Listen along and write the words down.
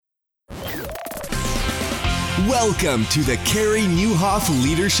Welcome to the Carey Nieuwhof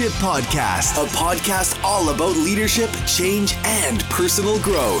Leadership Podcast, a podcast all about leadership, change, and personal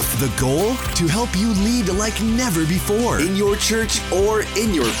growth. The goal? To help you lead like never before in your church or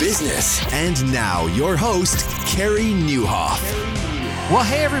in your business. And now, your host, Carey Nieuwhof. Well,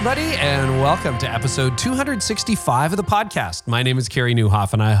 hey, everybody, and welcome to episode 265 of the podcast. My name is Carey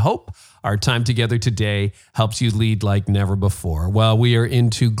Nieuwhof, and I hope our time together today helps you lead like never before. Well, we are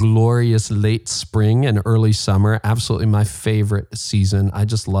into glorious late spring and early summer. Absolutely my favorite season. I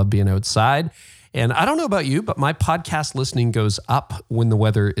just love being outside. And I don't know about you, but my podcast listening goes up when the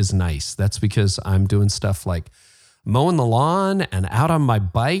weather is nice. That's because I'm doing stuff like mowing the lawn and out on my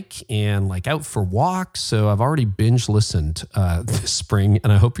bike and like out for walks. So I've already binge listened this spring,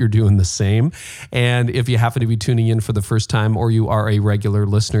 and I hope you're doing the same. And if you happen to be tuning in for the first time or you are a regular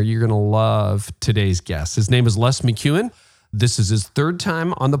listener, you're going to love today's guest. His name is McKeown. This is his third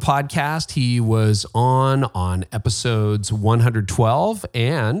time on the podcast. He was on episodes 112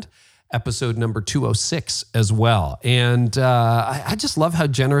 and episode number 206 as well. And I just love how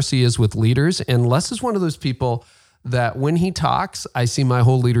generous he is with leaders. And Les is one of those people that when he talks, I see my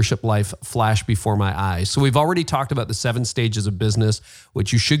whole leadership life flash before my eyes. So we've already talked about the 7 stages of business,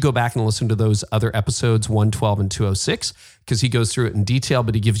 which you should go back and listen to those other episodes, 112 and 206, because he goes through it in detail,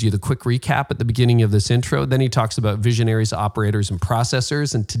 but he gives you the quick recap at the beginning of this intro. Then he talks about visionaries, operators, and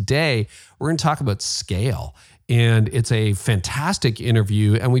processors. And today we're going to talk about scale. And it's a fantastic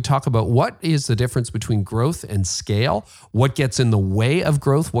interview. And we talk about what is the difference between growth and scale, what gets in the way of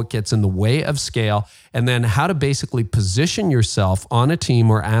growth, what gets in the way of scale, and then how to basically position yourself on a team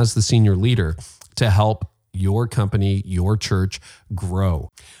or as the senior leader to help your company, your church grow.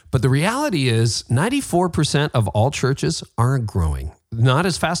 But the reality is 94% of all churches aren't growing. Not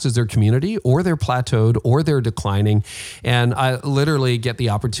as fast as their community, or they're plateaued, or they're declining. And I literally get the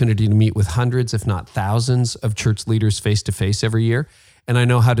opportunity to meet with hundreds, if not thousands, of church leaders face-to-face every year. And I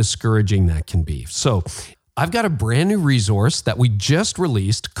know how discouraging that can be. So I've got a brand new resource that we just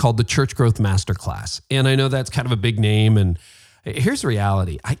released called the Church Growth Masterclass. And I know that's kind of a big name. And here's the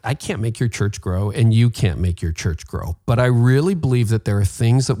reality. I can't make your church grow, and you can't make your church grow. But I really believe that there are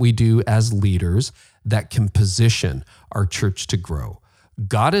things that we do as leaders that can position our church to grow.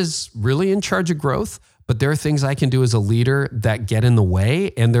 God is really in charge of growth, but there are things I can do as a leader that get in the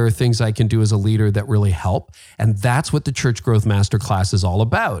way, and there are things I can do as a leader that really help. And that's what the Church Growth Masterclass is all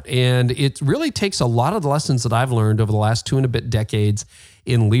about. And it really takes a lot of the lessons that I've learned over the last 2 and a bit decades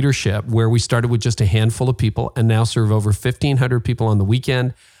in leadership, where we started with just a handful of people and now serve over 1,500 people on the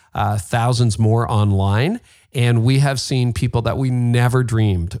weekend, thousands more online. And we have seen people that we never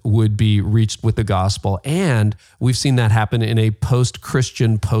dreamed would be reached with the gospel. And we've seen that happen in a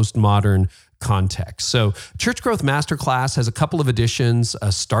post-Christian, post-modern context. So Church Growth Masterclass has a couple of editions,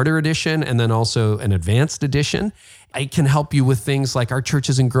 a starter edition, and then also an advanced edition. It can help you with things like our church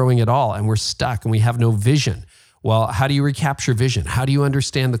isn't growing at all, and we're stuck, and we have no vision. Well, how do you recapture vision? How do you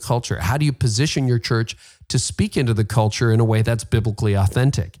understand the culture? How do you position your church to speak into the culture in a way that's biblically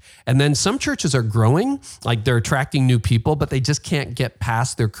authentic? And then some churches are growing, like they're attracting new people, but they just can't get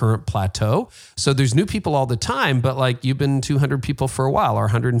past their current plateau. So there's new people all the time, but like you've been 200 people for a while, or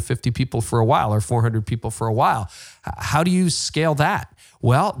 150 people for a while, or 400 people for a while. How do you scale that?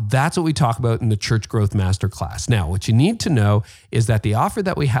 Well, that's what we talk about in the Church Growth Masterclass. Now, what you need to know is that the offer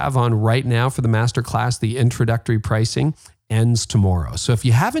that we have on right now for the Masterclass, the introductory pricing, ends tomorrow. So if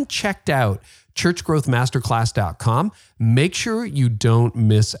you haven't checked out churchgrowthmasterclass.com, make sure you don't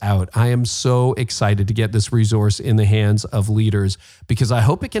miss out. I am so excited to get this resource in the hands of leaders, because I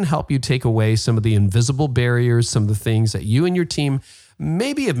hope it can help you take away some of the invisible barriers, some of the things that you and your team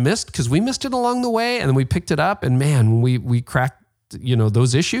maybe have missed, because we missed it along the way and then we picked it up, and man, we cracked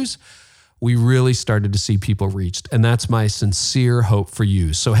those issues, we really started to see people reached. And that's my sincere hope for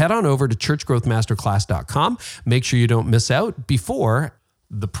you. So head on over to churchgrowthmasterclass.com. Make sure you don't miss out before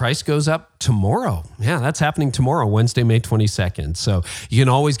the price goes up tomorrow. Yeah, that's happening tomorrow, Wednesday, May 22nd. So you can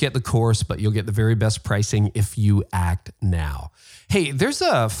always get the course, but you'll get the very best pricing if you act now. Hey, there's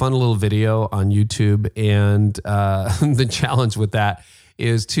a fun little video on YouTube, and the challenge with that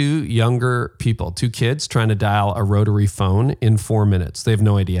is 2 younger people, 2 kids trying to dial a rotary phone in 4 minutes. They have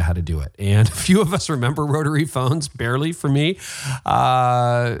no idea how to do it. And a few of us remember rotary phones, barely for me.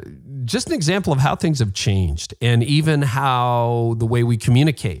 Just an example of how things have changed, and even how the way we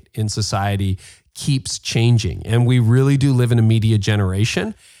communicate in society keeps changing. And we really do live in a media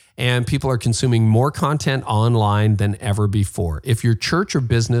generation, and people are consuming more content online than ever before. If your church or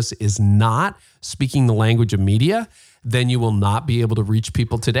business is not speaking the language of media, then you will not be able to reach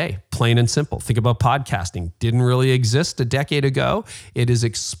people today. Plain and simple. Think about podcasting. Didn't really exist a decade ago. It is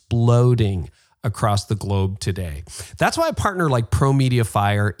exploding across the globe today. That's why a partner like Pro Media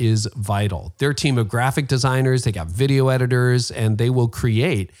Fire is vital. Their team of graphic designers, they got video editors, and they will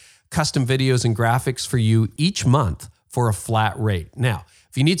create custom videos and graphics for you each month for a flat rate. Now,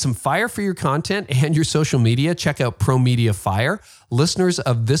 if you need some fire for your content and your social media, check out Pro Media Fire. Listeners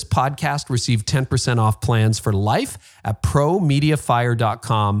of this podcast receive 10% off plans for life at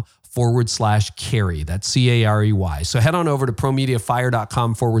promediafire.com/Carey. That's Carey. So head on over to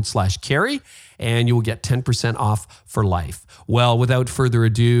promediafire.com/Carey and you will get 10% off for life. Well, without further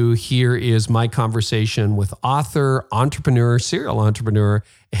ado, here is my conversation with author, entrepreneur, serial entrepreneur,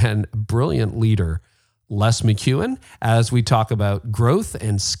 and brilliant leader, Les McKeown, as we talk about growth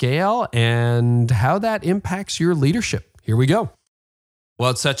and scale and how that impacts your leadership. Here we go.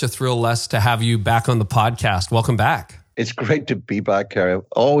 Well, it's such a thrill, Les, to have you back on the podcast. Welcome back. It's great to be back, Carey. I've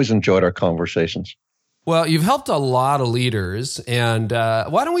always enjoyed our conversations. Well, you've helped a lot of leaders, and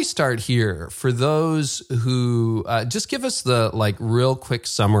why don't we start here? For those who, just give us the real quick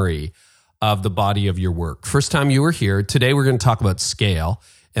summary of the body of your work. First time you were here. Today we're going to talk about scale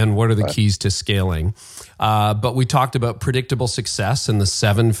and what are the keys to scaling. But we talked about predictable success and the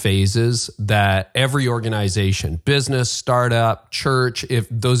 7 phases that every organization, business, startup, church, if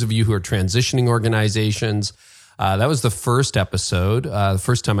those of you who are transitioning organizations, that was the first episode, the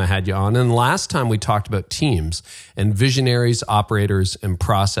first time I had you on. And last time we talked about teams and visionaries, operators, and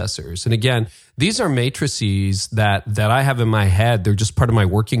processors. And again, these are matrices that I have in my head. They're just part of my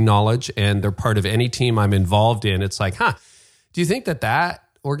working knowledge, and they're part of any team I'm involved in. It's like, do you think that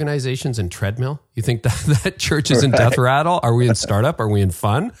organization's in treadmill? You think that church is in death rattle? Are we in startup? Are we in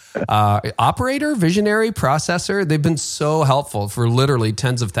fun? Operator, visionary, processor, they've been so helpful for literally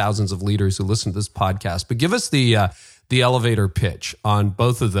tens of thousands of leaders who listen to this podcast. But give us the elevator pitch on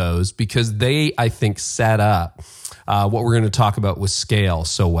both of those, because they, I think, set up what we're going to talk about with scale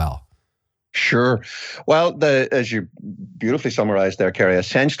so well. Sure. Well, as you beautifully summarized there, Carey,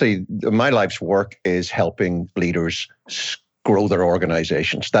 essentially my life's work is helping leaders grow their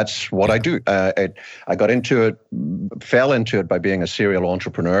organizations. That's what I do. I got into it, fell into it by being a serial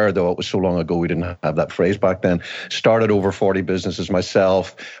entrepreneur, though it was so long ago we didn't have that phrase back then. Started over 40 businesses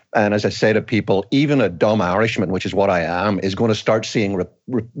myself. And as I say to people, even a dumb Irishman, which is what I am, is going to start seeing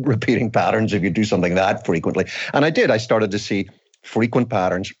repeating patterns if you do something that frequently. And I did. I started to see frequent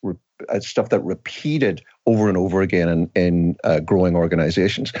patterns, stuff that repeated over and over again in growing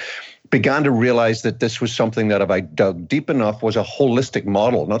organizations. Began to realize that this was something that, if I dug deep enough, was a holistic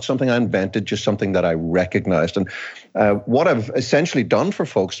model, not something I invented, just something that I recognized. And what I've essentially done for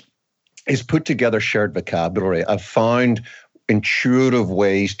folks is put together shared vocabulary. I've found intuitive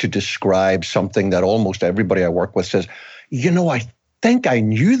ways to describe something that almost everybody I work with says, I think I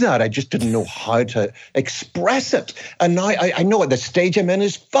knew that. I just didn't know how to express it. And now I know what the stage I'm in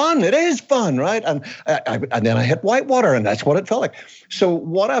is fun. It is fun, right? And then I hit whitewater, and that's what it felt like. So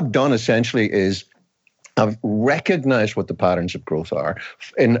what I've done essentially is I've recognized what the patterns of growth are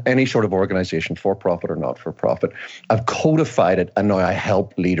in any sort of organization, for-profit or not-for-profit. I've codified it, and now I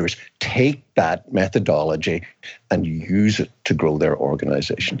help leaders take that methodology and use it to grow their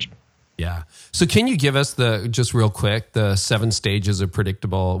organizations. Yeah. So can you give us just real quick, the 7 stages of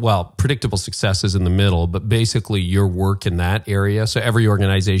predictable success is in the middle, but basically your work in that area. So every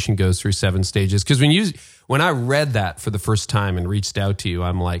organization goes through 7 stages. Because when I read that for the first time and reached out to you,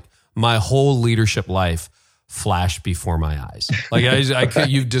 I'm like, my whole leadership life flashed before my eyes. Like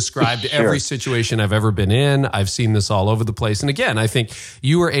you've described every situation I've ever been in. I've seen this all over the place. And again, I think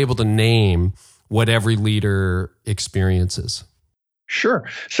you were able to name what every leader experiences. Sure.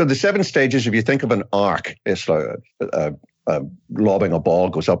 So the 7 stages, if you think of an arc, it's like lobbing a ball,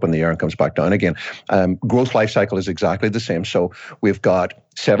 goes up in the air and comes back down again. Growth life cycle is exactly the same. So we've got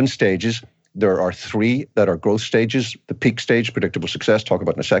 7 stages. There are 3 that are growth stages. The peak stage, predictable success, talk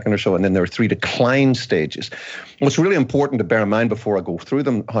about in a second or so. And then there are 3 decline stages. What's really important to bear in mind before I go through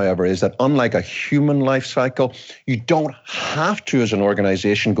them, however, is that unlike a human life cycle, you don't have to, as an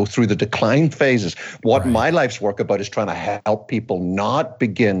organization, go through the decline phases. What my life's work about is trying to help people not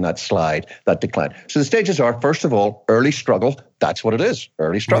begin that slide, that decline. So the stages are, first of all, early struggle. That's what it is,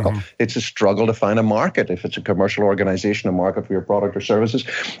 early struggle. Mm-hmm. It's a struggle to find a market. If it's a commercial organization, a market for your product or services.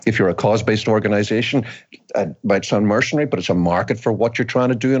 If you're a cause-based organization, it might sound mercenary, but it's a market for what you're trying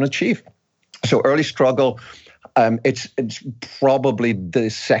to do and achieve. So early struggle, it's probably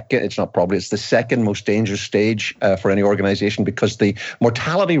the second, it's the second most dangerous stage for any organization, because the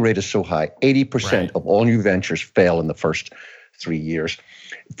mortality rate is so high. 80% of all new ventures fail in the first 3 years.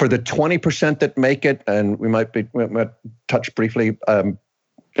 For the 20% that make it, and we might touch briefly,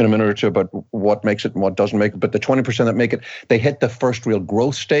 in a minute or two about what makes it and what doesn't make it. But the 20% that make it, they hit the first real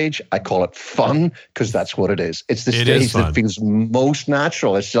growth stage. I call it fun because that's what it is. It's the stage that feels most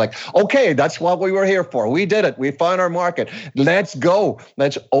natural. It's like, okay, that's what we were here for. We did it. We found our market. Let's go.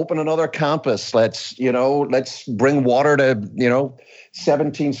 Let's open another campus. Let's bring water to,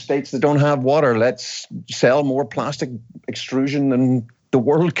 17 states that don't have water. Let's sell more plastic extrusion than the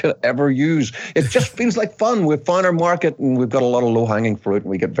world could ever use. It just feels like fun. We've found our market and we've got a lot of low-hanging fruit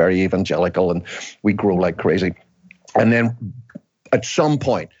and we get very evangelical and we grow like crazy. And then at some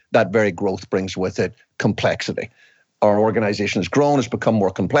point, that very growth brings with it complexity. Our organization has grown, it's become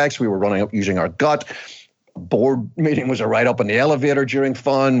more complex. We were running up using our gut. Board meeting was a ride up in the elevator during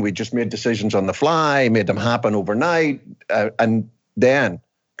fun. We just made decisions on the fly, made them happen overnight. And then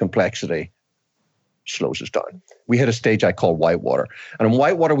complexity slows us down. We hit a stage I call whitewater. And in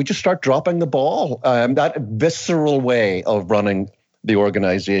whitewater, we just start dropping the ball. That visceral way of running the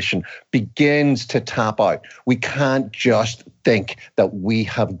organization begins to tap out. We can't just think that we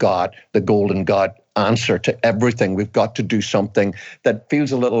have got the golden God answer to everything. We've got to do something that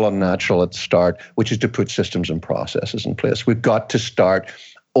feels a little unnatural at the start, which is to put systems and processes in place. We've got to start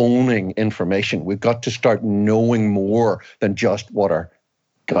owning information. We've got to start knowing more than just what our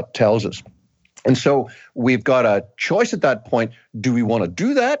gut tells us. And so we've got a choice at that point. Do we want to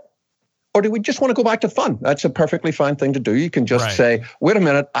do that? Or do we just want to go back to fun? That's a perfectly fine thing to do. You can just say, wait a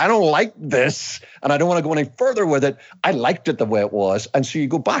minute, I don't like this and I don't want to go any further with it. I liked it the way it was. And so you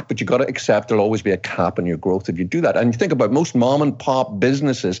go back, but you got to accept there'll always be a cap in your growth if you do that. And you think about most mom and pop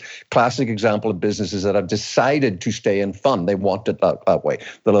businesses, classic example of businesses that have decided to stay in fun. They want it that way.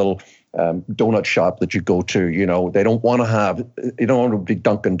 The little donut shop that you go to, they don't want to be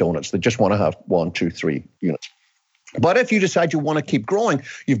Dunkin' Donuts. They just want to have 1, 2, 3 units. But if you decide you want to keep growing,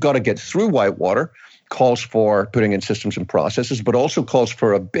 you've got to get through whitewater. Calls for putting in systems and processes, but also calls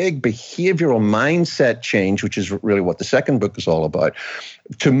for a big behavioral mindset change, which is really what the second book is all about,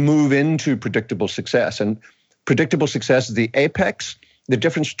 to move into predictable success. And predictable success is the apex. The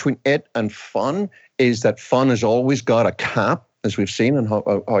difference between it and fun is that fun has always got a cap, as we've seen, and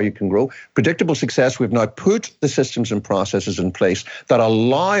how you can grow. Predictable success, we've now put the systems and processes in place that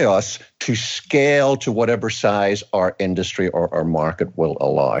allow us to scale to whatever size our industry or our market will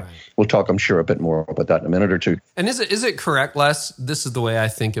allow. Right. We'll talk, I'm sure, a bit more about that in a minute or two. And is it correct, Les? This is the way I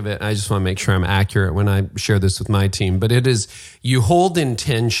think of it. I just want to make sure I'm accurate when I share this with my team. But it is, you hold in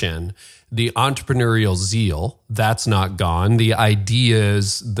tension the entrepreneurial zeal, that's not gone. The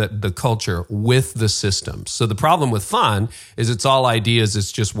ideas, the culture with the systems. So the problem with fun is it's all ideas,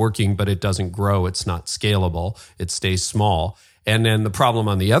 it's just working, but it doesn't grow. It's not scalable. It stays small. And then the problem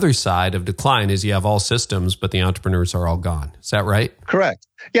on the other side of decline is you have all systems, but the entrepreneurs are all gone. Is that right? Correct.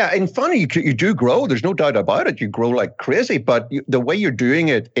 Yeah, in fun, you do grow. There's no doubt about it. You grow like crazy, but the way you're doing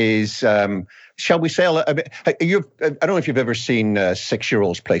it is, shall we say, I don't know if you've ever seen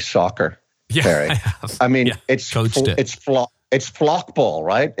 6-year-olds play soccer. Yeah, Carey. I have. I mean, yeah, it's flock ball,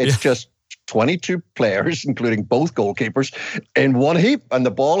 right? It's just 22 players, including both goalkeepers, in one heap, and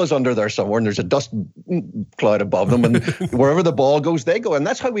the ball is under there somewhere, and there's a dust cloud above them, and wherever the ball goes, they go, and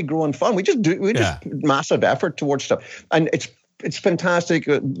that's how we grow in fun. We just massive effort towards stuff, and it's fantastic,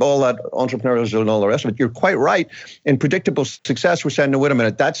 all that entrepreneurialism and all the rest of it. You're quite right. In predictable success, we're saying, no, wait a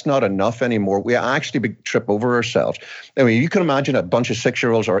minute, that's not enough anymore. We actually trip over ourselves. I mean, you can imagine a bunch of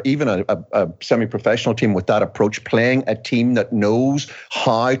 6-year-olds or even a semi-professional team with that approach, playing a team that knows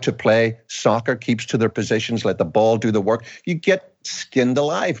how to play soccer, keeps to their positions, let the ball do the work. You get skinned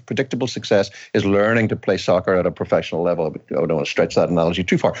alive. Predictable success is learning to play soccer at a professional level. I don't want to stretch that analogy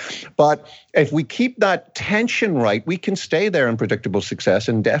too far. But if we keep that tension right, we can stay there in predictable success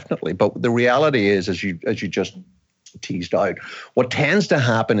indefinitely. But the reality is, as you just teased out, what tends to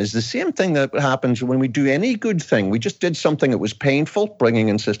happen is the same thing that happens when we do any good thing. We just did something that was painful, bringing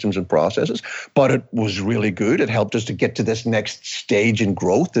in systems and processes, but it was really good. It helped us to get to this next stage in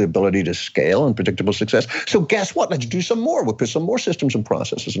growth, the ability to scale and predictable success. So guess what? Let's do some more. We'll put some more systems and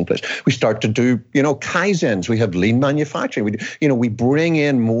processes in place. We start to do, Kaizens. We have lean manufacturing. We bring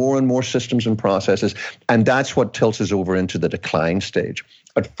in more and more systems and processes, and that's what tilts us over into the decline stage.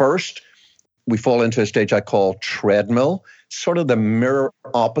 At first, we fall into a stage I call treadmill, sort of the mirror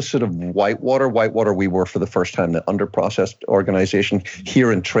opposite of whitewater. Whitewater, we were for the first time the under-processed organization.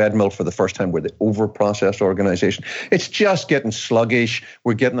 Here in treadmill, for the first time, we're the over-processed organization. It's just getting sluggish.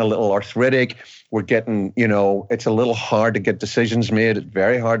 We're getting a little arthritic. We're getting, it's a little hard to get decisions made. It's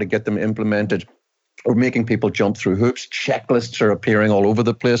very hard to get them implemented. We're making people jump through hoops. Checklists are appearing all over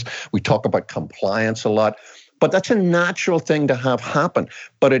the place. We talk about compliance a lot. But that's a natural thing to have happen.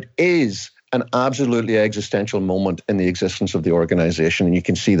 But it is an absolutely existential moment in the existence of the organization. And you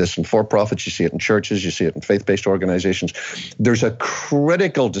can see this in for-profits, you see it in churches, you see it in faith-based organizations. There's a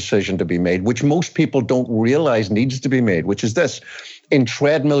critical decision to be made, which most people don't realize needs to be made, which is this. In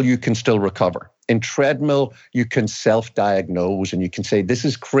treadmill, you can still recover. In treadmill, you can self-diagnose and you can say, this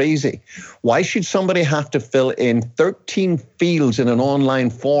is crazy. Why should somebody have to fill in 13 fields in an online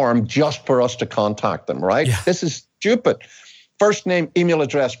form just for us to contact them, right? Yeah. This is stupid. First name, email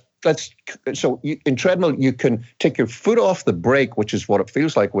address. In treadmill, you can take your foot off the brake, which is what it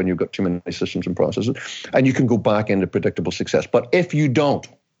feels like when you've got too many systems and processes, and you can go back into predictable success. But if you don't,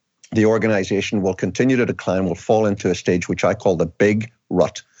 the organization will continue to decline, will fall into a stage which I call the big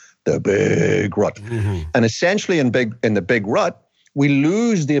rut. The big rut. Mm-hmm. And essentially in the big rut, we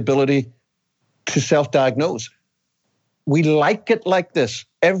lose the ability to self-diagnose. We like it like this.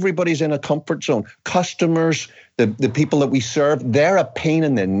 Everybody's in a comfort zone. Customers, the people that we serve, they're a pain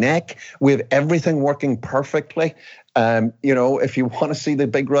in the neck. We have everything working perfectly. If you want to see the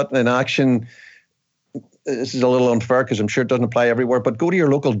big rut in action, this is a little unfair because I'm sure it doesn't apply everywhere, but go to your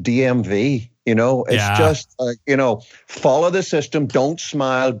local DMV. It's just, follow the system. Don't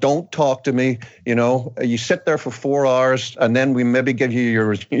smile. Don't talk to me. You sit there for 4 hours and then we maybe give you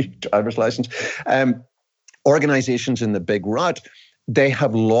your driver's license. Organizations in the big rut, they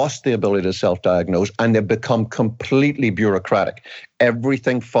have lost the ability to self-diagnose and they've become completely bureaucratic.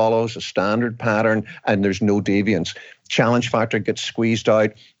 Everything follows a standard pattern and there's no deviance. Challenge factor gets squeezed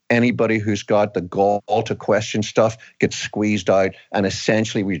out. Anybody who's got the gall to question stuff gets squeezed out. And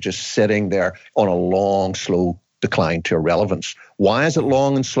essentially, we're just sitting there on a long, slow decline to irrelevance. Why is it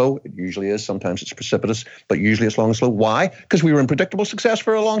long and slow? It usually is. Sometimes it's precipitous, but usually it's long and slow. Why? Because we were in predictable success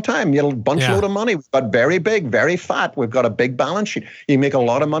for a long time. You had a bunch load of money. We've got very big, very fat. We've got a big balance sheet. You make a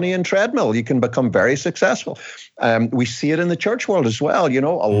lot of money in treadmill. You can become very successful. We see it in the church world as well.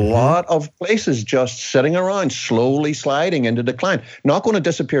 A lot of places just sitting around, slowly sliding into decline. Not going to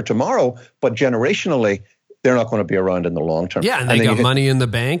disappear tomorrow, but generationally, they're not going to be around in the long term. Yeah, and they got money in the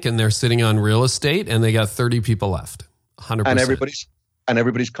bank and they're sitting on real estate and they got 30 people left, 100%. And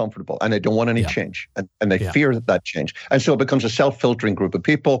everybody's comfortable and they don't want any change and they fear that change. And so it becomes a self-filtering group of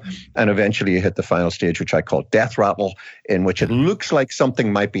people and eventually you hit the final stage, which I call death rattle, in which it looks like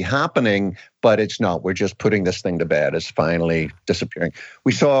something might be happening, but it's not. We're just putting this thing to bed. It's finally disappearing.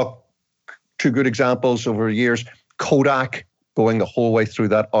 We saw 2 good examples over years. Kodak, going the whole way through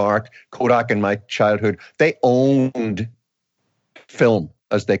that arc. Kodak in my childhood, they owned film,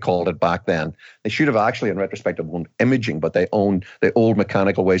 as they called it back then. They should have actually, in retrospect, owned imaging, but they owned the old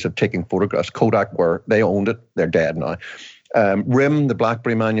mechanical ways of taking photographs. Kodak they owned it. They're dead now. RIM, the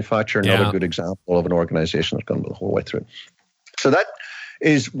BlackBerry manufacturer, another good example of an organization that's gone the whole way through. So that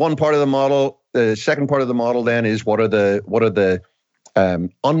is one part of the model. The second part of the model then is what are the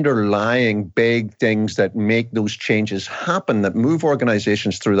underlying big things that make those changes happen, that move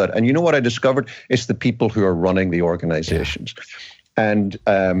organizations through that. And you know what I discovered? It's the people who are running the organizations. And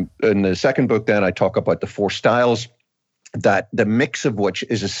in the second book then, I talk about the 4 styles, that the mix of which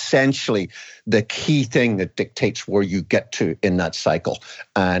is essentially the key thing that dictates where you get to in that cycle.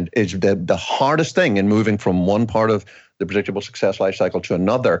 And it's the hardest thing in moving from one part of the predictable success life cycle to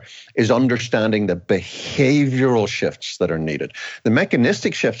another is understanding the behavioral shifts that are needed. The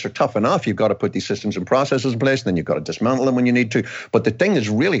mechanistic shifts are tough enough. You've got to put these systems and processes in place, and then you've got to dismantle them when you need to. But the thing that's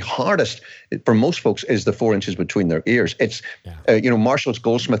really hardest for most folks is the 4 inches between their ears. It's, Marshall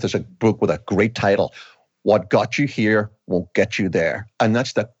Goldsmith has a book with a great title, What Got You Here Won't Get You There. And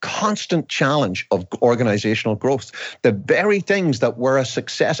that's the constant challenge of organizational growth. The very things that were a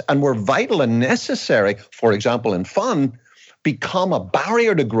success and were vital and necessary, for example, in fun, become a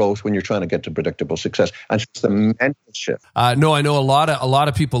barrier to growth when you're trying to get to predictable success. And it's the mental shift. No, I know a lot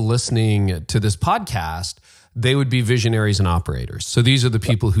of people listening to this podcast, they would be visionaries and operators. So these are the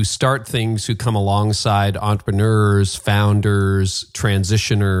people who start things, who come alongside entrepreneurs, founders,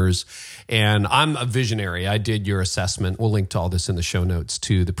 transitioners. And I'm a visionary. I did your assessment. We'll link to all this in the show notes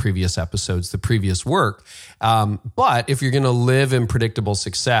to the previous episodes, the previous work. But if you're going to live in predictable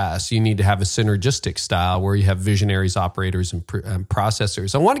success, you need to have a synergistic style where you have visionaries, operators, and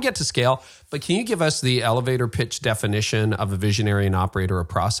processors. I want to get to scale, but can you give us the elevator pitch definition of a visionary, an operator, a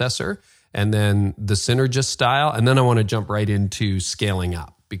processor, and then the synergist style? And then I want to jump right into scaling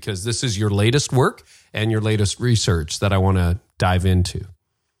up, because this is your latest work and your latest research that I want to dive into.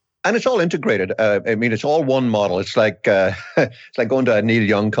 And it's all integrated. It's all one model. It's like going to a Neil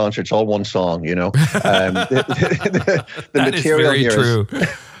Young concert. It's all one song, The that material is very here true.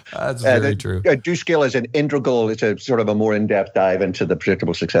 That's very true. Do scale is an integral, it's a sort of a more in-depth dive into the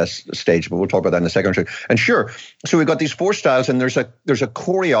predictable success stage, but we'll talk about that in a second or two. And sure, so we've got these 4 styles, and there's a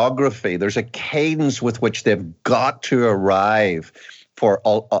choreography, there's a cadence with which they've got to arrive for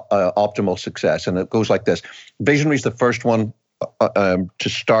optimal success. And it goes like this. Visionary is the first one to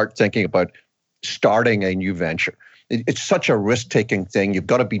start thinking about starting a new venture. It's such a risk-taking thing. You've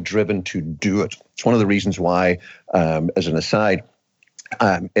got to be driven to do it. It's one of the reasons why, as an aside,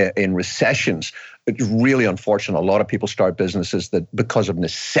 in recessions, it's really unfortunate. A lot of people start businesses that because of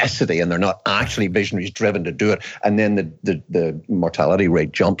necessity, and they're not actually visionaries driven to do it, and then the mortality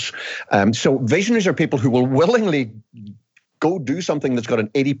rate jumps. So visionaries are people who will willingly go do something that's got an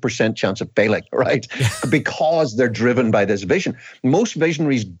 80% chance of failing, right? Because they're driven by this vision. Most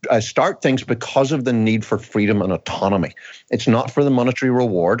visionaries start things because of the need for freedom and autonomy. It's not for the monetary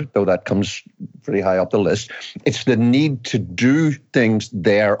reward, though that comes pretty high up the list. It's the need to do things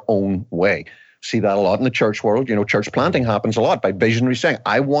their own way. See that a lot in the church world. Church planting happens a lot by visionaries saying,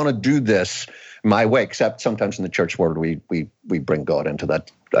 I want to do this my way, except sometimes in the church world, we bring God into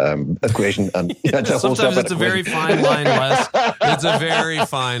that equation. And sometimes it's a very fine line, Wes. It's a very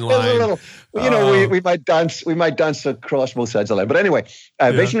fine line. We might dance across both sides of the line. But anyway,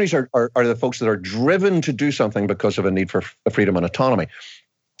 visionaries are the folks that are driven to do something because of a need for freedom and autonomy.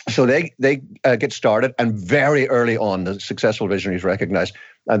 So they get started, and very early on, the successful visionaries recognize,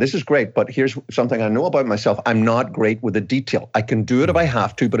 this is great, but here's something I know about myself. I'm not great with the detail. I can do it if I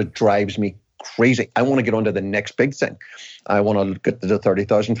have to, but it drives me crazy. I want to get on to the next big thing. I want to get to the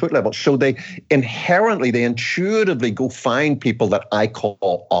 30,000 foot level. So they intuitively go find people that I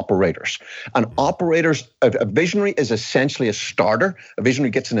call operators. And operators, a visionary is essentially a starter. A visionary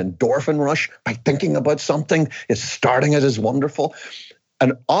gets an endorphin rush by thinking about something. Starting it is wonderful.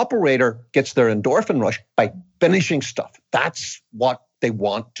 An operator gets their endorphin rush by finishing stuff. That's what they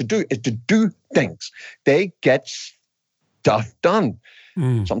want to do, is to do things. They get stuff done.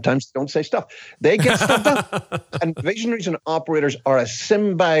 Sometimes they don't say stuff. They get stuff done. And visionaries and operators are a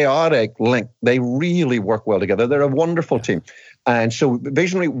symbiotic link. They really work well together. They're a wonderful team. And so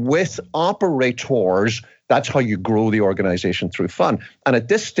visionary with operators, that's how you grow the organization through fun. And at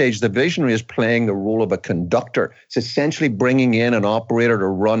this stage, the visionary is playing the role of a conductor. It's essentially bringing in an operator to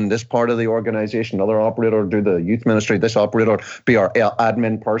run this part of the organization, another operator to do the youth ministry, this operator be our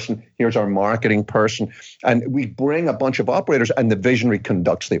admin person, here's our marketing person. And we bring a bunch of operators, and the visionary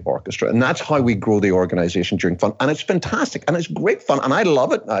conducts the orchestra. And that's how we grow the organization during fun. And it's fantastic, and it's great fun, and I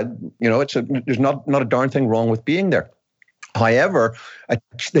love it. There's not a darn thing wrong with being there. However,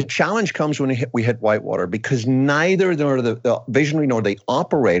 the challenge comes when we hit whitewater, because neither the visionary nor the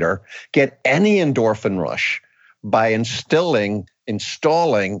operator get any endorphin rush by installing,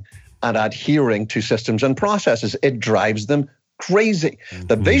 and adhering to systems and processes. It drives them crazy. Mm-hmm.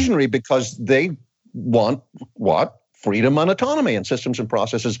 The visionary, because they want what? Freedom and autonomy, and systems and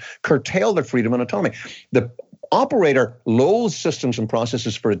processes curtail their freedom and autonomy. The operator loathes systems and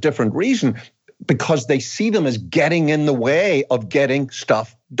processes for a different reason, because they see them as getting in the way of getting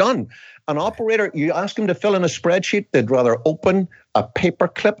stuff done. An operator, you ask them to fill in a spreadsheet, they'd rather open a paper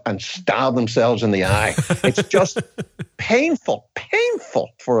clip and stab themselves in the eye. It's just painful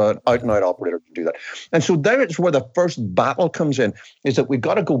for an out-and-out operator to do that. And so there is where the first battle comes in, is that we've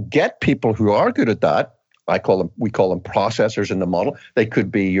got to go get people who are good at that. We call them processors in the model. They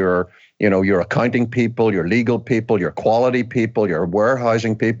could be your accounting people, your legal people, your quality people, your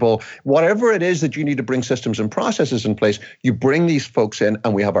warehousing people, whatever it is that you need to bring systems and processes in place. You bring these folks in,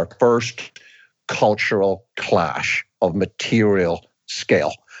 and we have our first cultural clash of material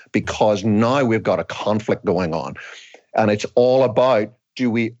scale, because now we've got a conflict going on. And it's all about, do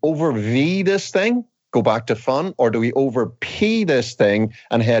we over V this thing, go back to fun, or do we over P this thing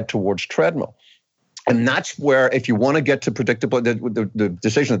and head towards treadmill? And that's where, if you want to get to predictable, the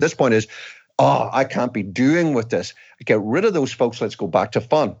decision at this point is, I can't be doing with this. Get rid of those folks. Let's go back to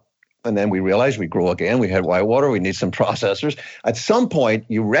fun. And then we realize we grow again. We hit whitewater. We need some processors. At some point,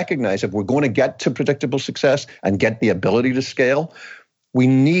 you recognize if we're going to get to predictable success and get the ability to scale, we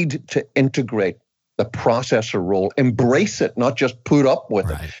need to integrate the processor role, embrace it, not just put up with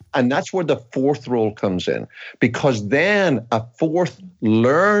it. And that's where the fourth role comes in, because then a fourth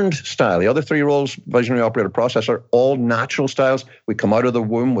learned style, the other three roles, visionary, operator, processor, all natural styles. We come out of the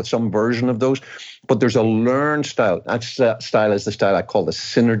womb with some version of those, but there's a learned style. That style is the style I call the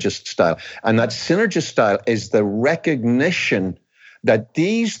synergist style. And that synergist style is the recognition that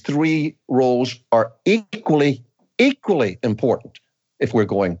these three roles are equally important. if we're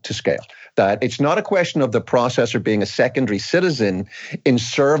going to scale. That it's not a question of the processor being a secondary citizen in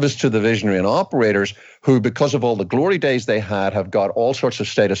service to the visionary and operators who, because of all the glory days they had, have got all sorts of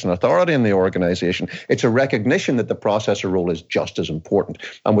status and authority in the organization. It's a recognition that the processor role is just as important.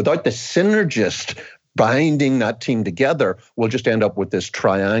 And without the synergist binding that team together, we'll just end up with this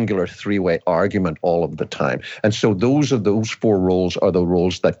triangular three-way argument all of the time. And so those 4 roles are the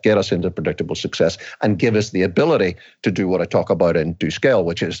roles that get us into predictable success and give us the ability to do what I talk about in Do Scale,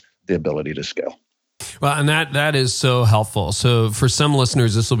 which is the ability to scale. Well, and that is so helpful. So for some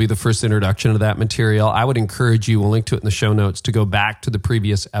listeners, this will be the first introduction to that material. I would encourage you, we'll link to it in the show notes, to go back to the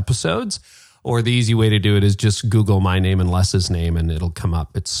previous episodes. Or the easy way to do it is just Google my name and Les's name, and it'll come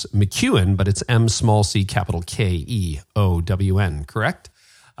up. It's McKeown, but it's MCKEOWN, correct?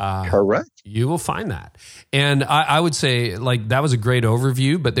 Correct. You will find that. And I would say, like, that was a great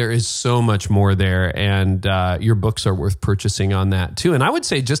overview, but there is so much more there. And your books are worth purchasing on that too. And I would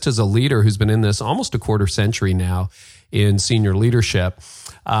say, just as a leader who's been in this almost a quarter century now in senior leadership,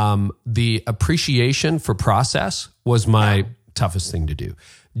 the appreciation for process was my toughest thing to do.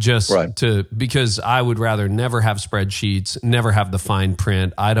 Because I would rather never have spreadsheets, never have the fine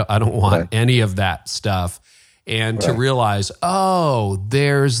print. I don't want any of that stuff. And to realize,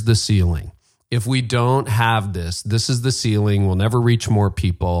 there's the ceiling. If we don't have this is the ceiling. We'll never reach more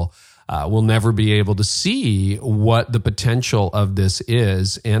people. We'll never be able to see what the potential of this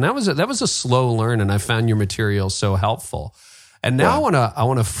is. And that was a slow learn, and I found your material so helpful. And now I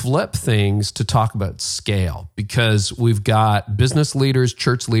want to flip things to talk about scale, because we've got business leaders,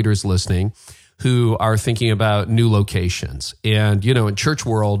 church leaders listening who are thinking about new locations. And, in church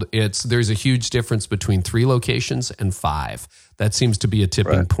world, there's a huge difference between 3 locations and 5. That seems to be a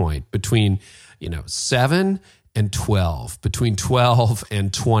tipping point between, 7 and 12, between 12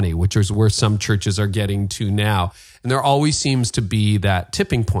 and 20, which is where some churches are getting to now. And there always seems to be that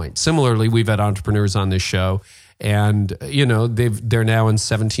tipping point. Similarly, we've had entrepreneurs on this show, and they're now in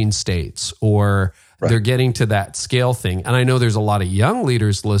 17 states, or they're getting to that scale thing. And I know there's a lot of young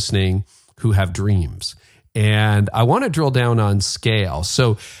leaders listening who have dreams. And I want to drill down on scale.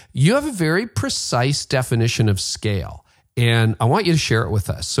 So you have a very precise definition of scale, and I want you to share it with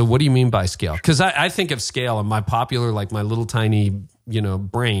us. So what do you mean by scale? Because I think of scale, and my popular, like my little tiny,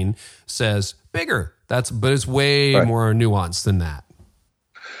 brain says bigger. But it's way more nuanced than that.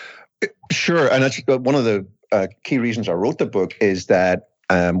 Sure. And that's one of the key reasons I wrote the book, is that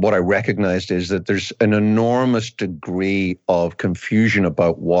what I recognized is that there's an enormous degree of confusion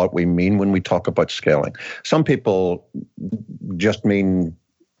about what we mean when we talk about scaling. Some people just mean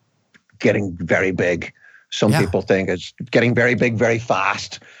getting very big. Some people think it's getting very big very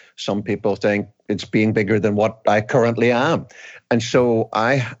fast. Some people think it's being bigger than what I currently am. And so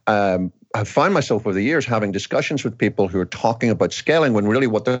I found myself over the years having discussions with people who are talking about scaling when really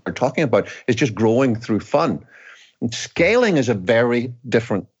what they're talking about is just growing through fun. And scaling is a very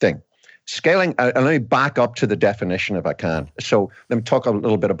different thing. Scaling, and let me back up to the definition if I can. So let me talk a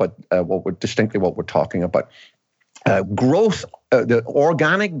little bit about what we're talking about. Growth, the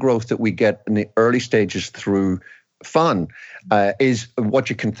organic growth that we get in the early stages through fun is what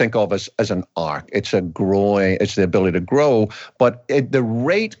you can think of as an arc. It's the ability to grow, but the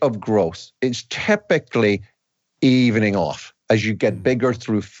rate of growth is typically evening off. As you get bigger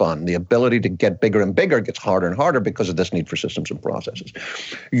through fun, the ability to get bigger and bigger gets harder and harder because of this need for systems and processes.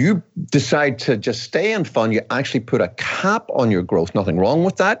 You decide to just stay in fun. You actually put a cap on your growth. Nothing wrong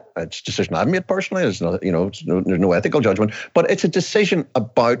with that. It's a decision I've made personally. There's no ethical judgment, but it's a decision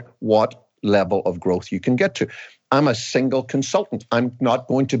about what level of growth you can get to. I'm a single consultant. I'm not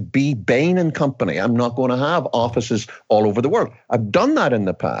going to be Bain and Company. I'm not going to have offices all over the world. I've done that in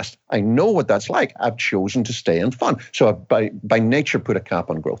the past. I know what that's like. I've chosen to stay in fun. So I've by nature put a cap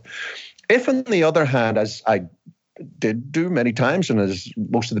on growth. If, on the other hand, as I did do many times, and as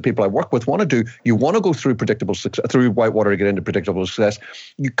most of the people I work with want to do, you want to go through predictable success, through Whitewater to get into predictable success.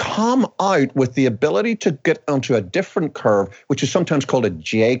 You come out with the ability to get onto a different curve, which is sometimes called a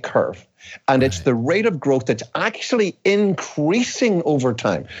J curve. And it's the rate of growth that's actually increasing over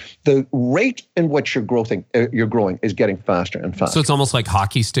time. The rate in which you're growing is getting faster and faster. So it's almost like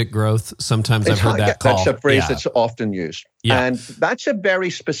hockey stick growth. Sometimes I've heard that called. That's a phrase that's often used. Yeah. And that's a very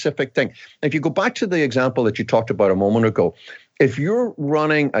specific thing. If you go back to the example that you talked about a moment ago, if you're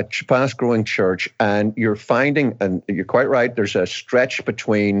running a fast-growing church and you're finding, and you're quite right, there's a stretch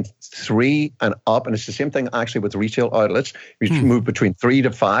between 3 and up, and it's the same thing actually with retail outlets. You move between 3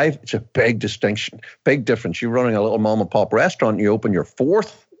 to 5. It's a big distinction, big difference. You're running a little mom-and-pop restaurant, and you open your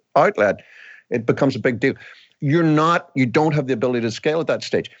 4th outlet, it becomes a big deal. You don't have the ability to scale at that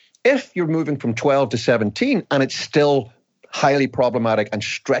stage. If you're moving from 12 to 17 and it's still highly problematic and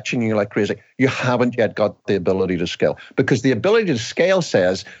stretching you like crazy, you haven't yet got the ability to scale. Because the ability to scale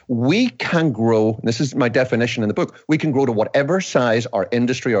says we can grow, and this is my definition in the book, we can grow to whatever size our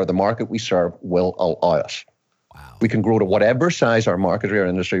industry or the market we serve will allow us. Wow. We can grow to whatever size our market or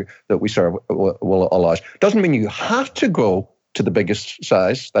industry that we serve will allow us. Doesn't mean you have to grow to the biggest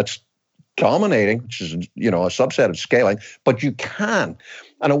size. That's dominating, which is, a subset of scaling, but you can.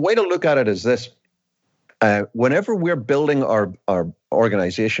 And a way to look at it is this. Whenever we're building our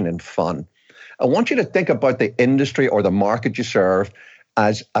organization in fun, I want you to think about the industry or the market you serve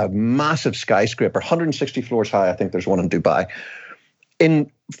as a massive skyscraper, 160 floors high. I think there's one in Dubai.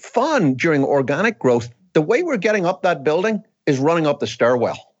 In fun, during organic growth, the way we're getting up that building is running up the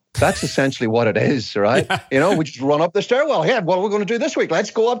stairwell. That's essentially what it is, right? Yeah. We just run up the stairwell. Yeah, what are we going to do this week? Let's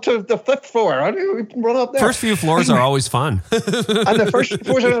go up to the 5th floor. We can run up there. First few floors are always fun. And the first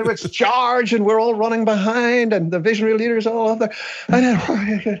floors are it's charged, and we're all running behind, and the visionary leaders are all up there. And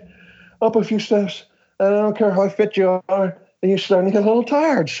then up a few steps, and I don't care how fit you are, and you're starting to get a little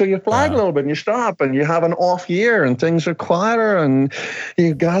tired. So you flag a little bit, and you stop, and you have an off year, and things are quieter, and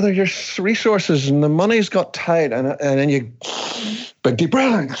you gather your resources, and the money's got tight, and then you... Big deep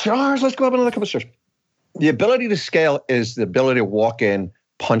breathing, stairs, let's go up another couple of stairs. The ability to scale is the ability to walk in,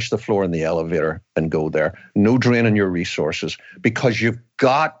 punch the floor in the elevator, and go there. No drain on your resources, because you've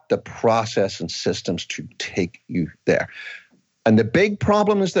got the process and systems to take you there. And the big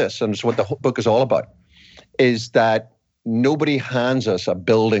problem is this, and it's what the book is all about, is that nobody hands us a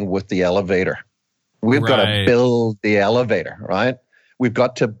building with the elevator. We've got to build the elevator, right? We've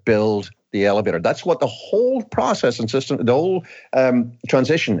got to build the elevator. That's what the whole process and system, the whole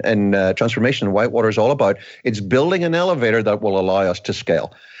transition and transformation in Whitewater is all about. It's building an elevator that will allow us to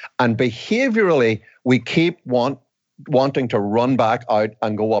scale. And behaviorally, we keep wanting to run back out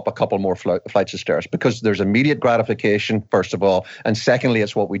and go up a couple more flights of stairs, because there's immediate gratification, first of all. And secondly,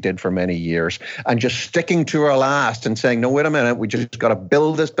 it's what we did for many years. And just sticking to our last and saying, no, wait a minute, we just got to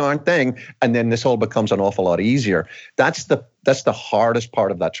build this darn thing. And then this all becomes an awful lot easier. That's the hardest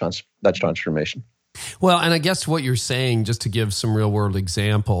part of that transformation. Well, and I guess what you're saying, just to give some real world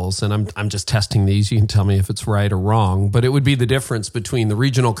examples, and I'm just testing these, you can tell me if it's right or wrong, but it would be the difference between the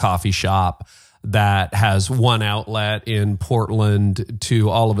regional coffee shop that has one outlet in Portland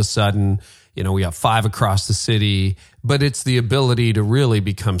to all of a sudden, we got 5 across the city, but it's the ability to really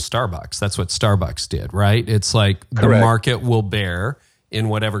become Starbucks. That's what Starbucks did, right? It's like the market will bear in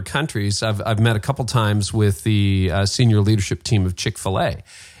whatever countries. I've met a couple times with the senior leadership team of Chick-fil-A.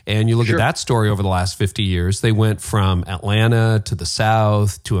 And you look at that story over the last 50 years, they went from Atlanta to the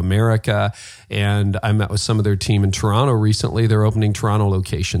South to America. And I met with some of their team in Toronto recently. They're opening Toronto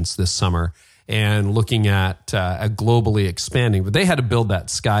locations this summer and looking at globally expanding. But they had to build that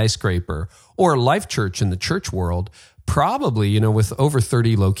skyscraper. Or Life Church in the church world, probably, with over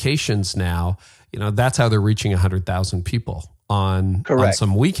 30 locations now, that's how they're reaching 100,000 people on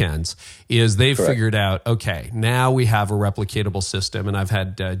some weekends, is they've figured out, okay, now we have a replicatable system. And I've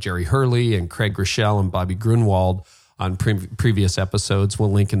had Jerry Hurley and Craig Rochelle and Bobby Grunwald on previous episodes.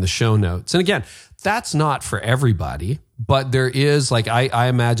 We'll link in the show notes. And again, that's not for everybody, but there is, like, I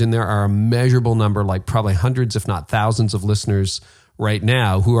imagine there are a measurable number, like probably hundreds, if not thousands of listeners right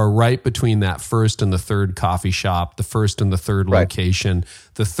now who are right between that first and the third coffee shop, the first and the third location,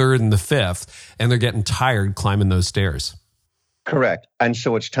 the third and the fifth, and they're getting tired climbing those stairs. Correct. And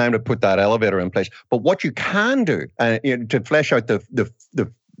so it's time to put that elevator in place. But what you can do, to flesh out the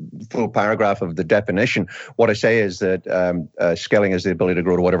full paragraph of the definition, what I say is that scaling is the ability to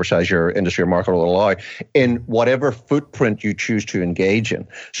grow to whatever size your industry or market will allow in whatever footprint you choose to engage in.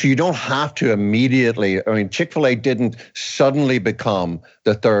 So you don't have to immediately, Chick-fil-A didn't suddenly become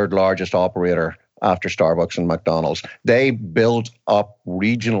the 3rd largest operator after Starbucks and McDonald's. They built up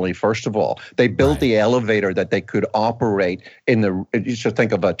regionally, first of all. They built the elevator that they could operate in you should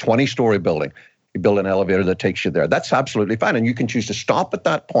think of a 20-story building. You build an elevator that takes you there. That's absolutely fine. And you can choose to stop at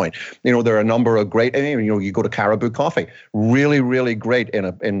that point. There are a number of great, you go to Caribou Coffee, really, really great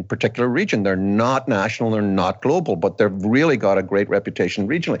in particular region. They're not national, they're not global, but they've really got a great reputation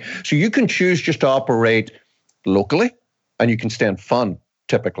regionally. So you can choose just to operate locally, and you can stay in fun.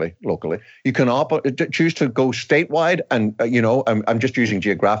 Typically locally, you can choose to go statewide, and I'm just using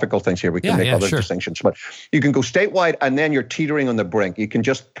geographical things here. We can make other distinctions, but you can go statewide, and then you're teetering on the brink. You can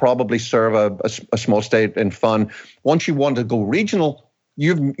just probably serve a small state in fun. Once you want to go regional,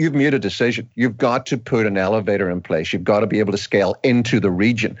 you've made a decision. You've got to put an elevator in place. You've got to be able to scale into the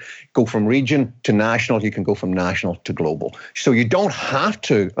region. Go from region to national. You can go from national to global. So you don't have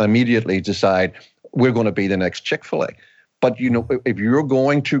to immediately decide we're going to be the next Chick-fil-A. But, if you're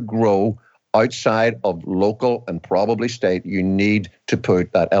going to grow outside of local and probably state, you need to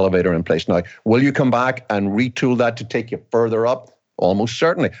put that elevator in place. Now, will you come back and retool that to take you further up? Almost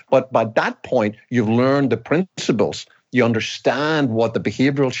certainly. But by that point, you've learned the principles. You understand what the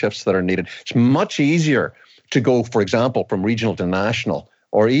behavioral shifts that are needed. It's much easier to go, for example, from regional to national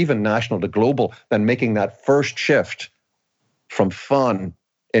or even national to global than making that first shift from fun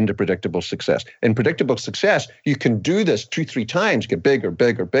into predictable success. In predictable success, you can do this 2-3 times, get bigger,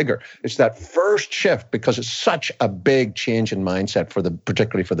 bigger, bigger. It's that first shift because it's such a big change in mindset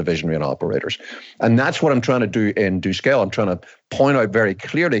particularly for the visionary and operators. And that's what I'm trying to do in Do Scale. I'm trying to point out very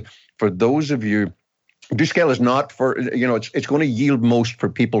clearly for those of you, Do Scale is not for, it's going to yield most for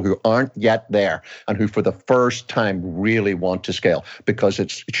people who aren't yet there and who for the first time really want to scale, because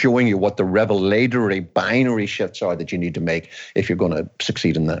it's showing you what the revelatory binary shifts are that you need to make if you're going to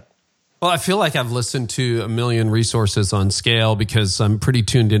succeed in that. Well, I feel like I've listened to a million resources on scale because I'm pretty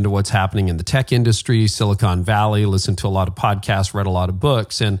tuned into what's happening in the tech industry, Silicon Valley, listened to a lot of podcasts, read a lot of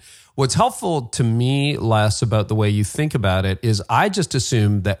books. And what's helpful to me, Les, about the way you think about it is I just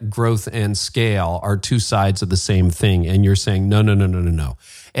assume that growth and scale are two sides of the same thing. And you're saying, no.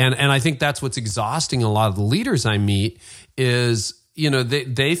 And I think that's what's exhausting a lot of the leaders I meet is,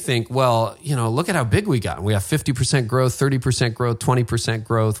 they think, well, look at how big we got. We have 50% growth, 30% growth, 20%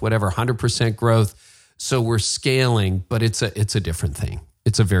 growth, whatever, 100% growth. So we're scaling, but it's a different thing.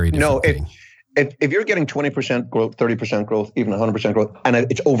 It's a very different thing. If you're getting 20% growth, 30% growth, even 100% growth, and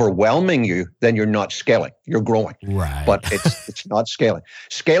it's overwhelming you, then you're not scaling. You're growing. Right. But it's not scaling.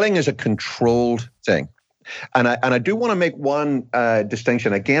 Scaling is a controlled thing. And I do want to make one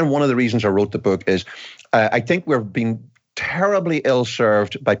distinction. Again, one of the reasons I wrote the book is I think we've been terribly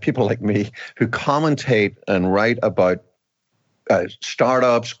ill-served by people like me who commentate and write about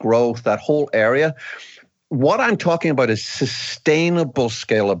startups, growth, that whole area. What I'm talking about is sustainable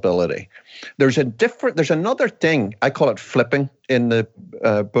scalability. There's another thing, I call it flipping in the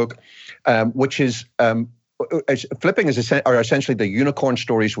book, which is flipping are essentially the unicorn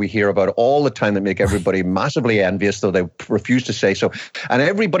stories we hear about all the time that make everybody massively envious, though they refuse to say so. And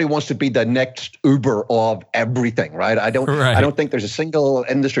everybody wants to be the next Uber of everything, right? I don't think there's a single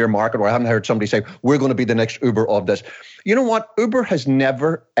industry or market where I haven't heard somebody say, we're going to be the next Uber of this. You know what? Uber has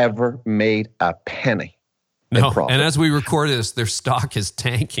never, ever made a penny. No, and as we record this, their stock is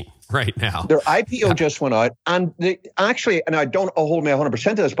tanking right now. Their IPO just went out, and they actually, and I don't hold me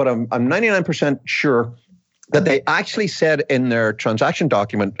 100% to this, but I'm 99% sure that they actually said in their transaction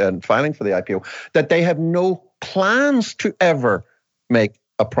document and filing for the IPO that they have no plans to ever make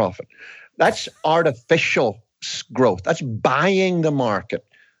a profit. That's artificial growth. That's buying the market.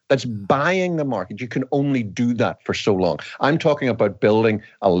 You can only do that for so long. I'm talking about building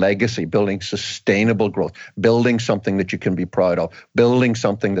a legacy, building sustainable growth, building something that you can be proud of, building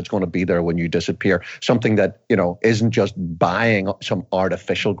something that's going to be there when you disappear, something that, isn't just buying some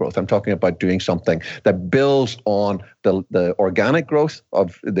artificial growth. I'm talking about doing something that builds on the organic growth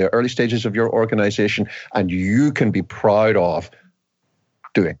of the early stages of your organization and you can be proud of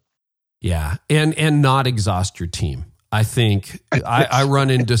doing. Yeah, and not exhaust your team. I think I run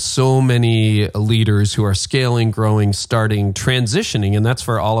into so many leaders who are scaling, growing, starting, transitioning. And that's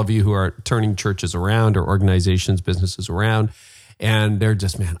for all of you who are turning churches around or organizations, businesses around. And they're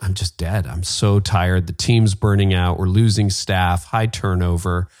just, man, I'm just dead. I'm so tired. The team's burning out. We're losing staff, high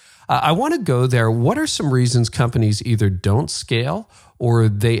turnover. I want to go there. What are some reasons companies either don't scale or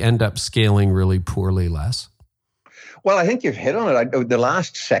they end up scaling really poorly, Les? Well, I think you've hit on it. The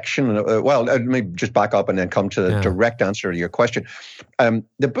last section, let me just back up and then come to the direct answer to your question.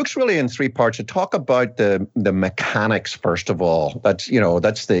 The book's really in 3 parts. To talk about the mechanics, first of all. That's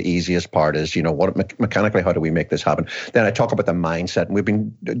the easiest part is, what mechanically, how do we make this happen? Then I talk about the mindset, and we've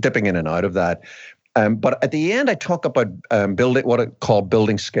been dipping in and out of that. But at the end, I talk about building what I call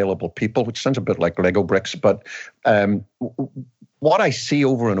building scalable people, which sounds a bit like Lego bricks. But what I see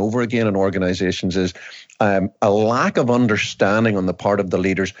over and over again in organizations is a lack of understanding on the part of the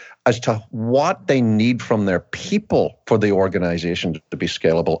leaders as to what they need from their people for the organization to be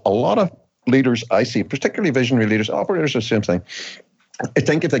scalable. A lot of leaders I see, particularly visionary leaders, operators, the same thing. I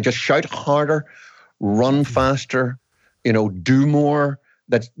think if they just shout harder, run faster, do more,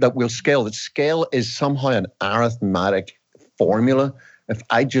 that will scale. That scale is somehow an arithmetic formula. If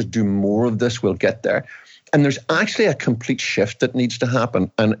I just do more of this, we'll get there. And there's actually a complete shift that needs to happen.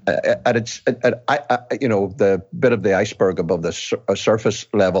 And the bit of the iceberg above the surface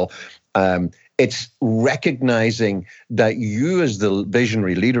level, it's recognizing that you as the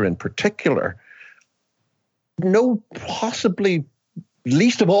visionary leader in particular, no possibly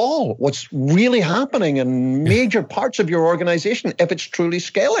least of all, what's really happening in major parts of your organization if it's truly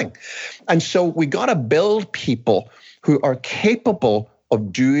scaling. And so we got to build people who are capable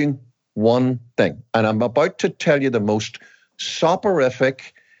of doing one thing. And I'm about to tell you the most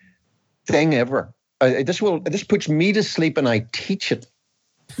soporific thing ever. This puts me to sleep, and I teach it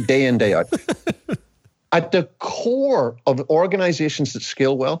day in, day out. At the core of organizations that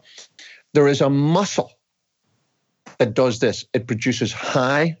scale well, there is a muscle that does this. It produces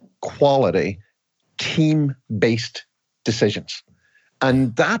high quality, team-based decisions.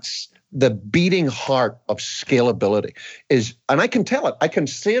 And that's the beating heart of scalability. And I can tell it. I can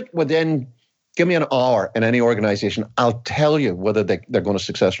see it within, give me an hour in any organization, I'll tell you whether they're going to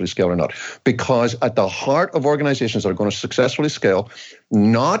successfully scale or not. Because at the heart of organizations that are going to successfully scale,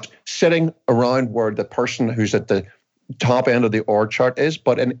 not sitting around where the person who's at the top end of the org chart is,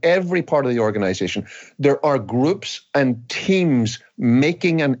 but in every part of the organization, there are groups and teams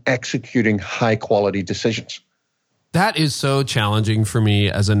making and executing high quality decisions. That is so challenging for me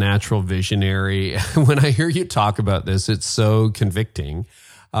as a natural visionary. When I hear you talk about this, it's so convicting.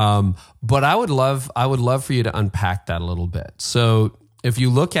 But I would love for you to unpack that a little bit. So if you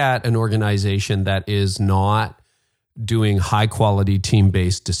look at an organization that is not doing high quality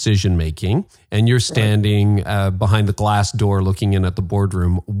team-based decision making, and you're standing behind the glass door looking in at the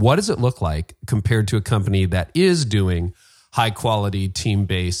boardroom, what does it look like compared to a company that is doing high quality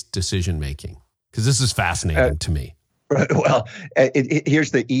team-based decision making? Because this is fascinating to me. Well,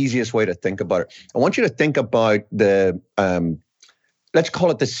 here's the easiest way to think about it. I want you to think about the, let's call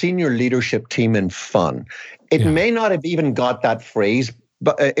it the senior leadership team in fun. It may not have even got that phrase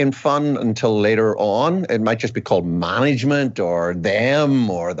in fun until later on. It might just be called management or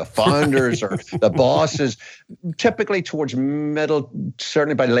them or the founders or the bosses. Typically towards middle,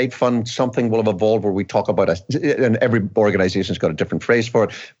 certainly by late fun, something will have evolved where we talk about and every organization's got a different phrase for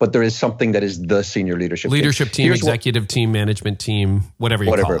it, but there is something that is the senior leadership team, executive team, management team, whatever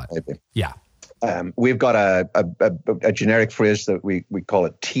call it. Might be. Yeah. We've got a generic phrase that we call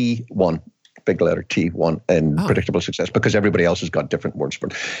it T1. Big letter T1 in predictable success, because everybody else has got different words for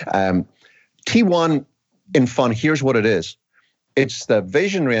it. T1 in fun, here's what it is. It's the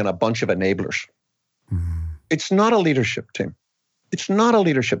visionary and a bunch of enablers. It's not a leadership team. It's not a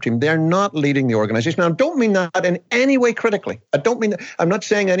leadership team. They're not leading the organization. Now, I don't mean that in any way critically. I don't mean that. I'm not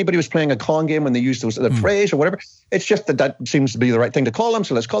saying anybody was playing a con game when they used the phrase or whatever. It's just that seems to be the right thing to call them,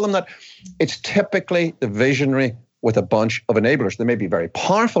 so let's call them that. It's typically the visionary with a bunch of enablers. They may be very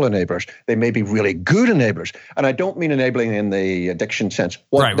powerful enablers. They may be really good enablers. And I don't mean enabling in the addiction sense.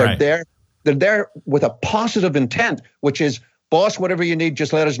 They're there with a positive intent, which is, boss, whatever you need,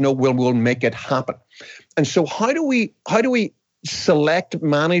 just let us know. We'll make it happen. And so how do we select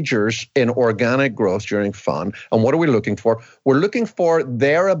managers in organic growth during fun? And what are we looking for? We're looking for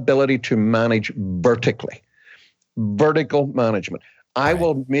their ability to manage vertically. Vertical management. I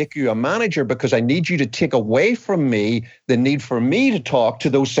will make you a manager because I need you to take away from me the need for me to talk to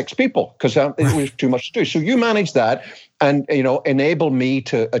those 6 people, because it was too much to do. So you manage that and enable me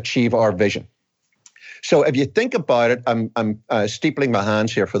to achieve our vision. So if you think about it, I'm steepling my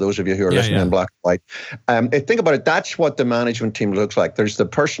hands here for those of you who are listening in black and white. Think about it. That's what the management team looks like. There's the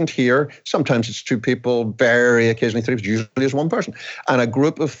person here. Sometimes it's 2 people, very occasionally 3, but usually it's 1 person, and a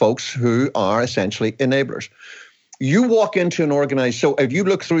group of folks who are essentially enablers. You walk into an organization. So if you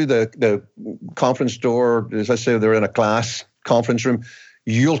look through the conference door, as I say, they're in a class conference room,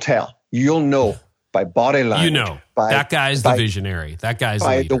 you'll know by body language. That guy's the visionary. That guy's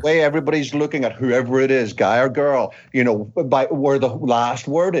by the leader. The way everybody's looking at whoever it is, guy or girl, by where the last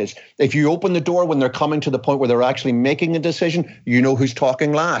word is. If you open the door when they're coming to the point where they're actually making a decision, you know who's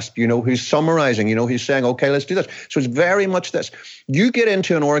talking last. You know who's summarizing. You know who's saying, okay, let's do this. So it's very much this. You get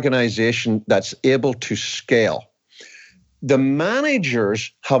into an organization that's able to scale. The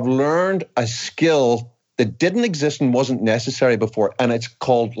managers have learned a skill that didn't exist and wasn't necessary before, and it's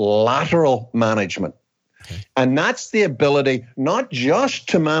called lateral management. Okay. And that's the ability not just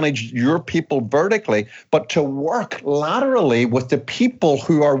to manage your people vertically, but to work laterally with the people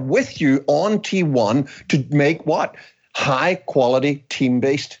who are with you on T1 to make what? High quality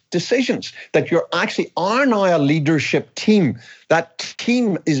team-based decisions. That you actually are now a leadership team. That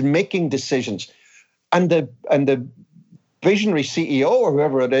team is making decisions. And the visionary CEO or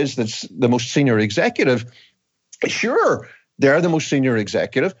whoever it is that's the most senior executive, sure, they're the most senior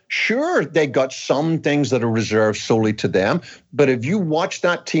executive. Sure, they got some things that are reserved solely to them. But if you watch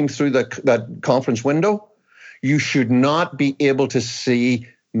that team through that conference window, you should not be able to see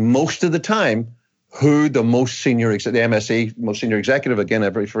most of the time who the most senior, the MSE, most senior executive, again,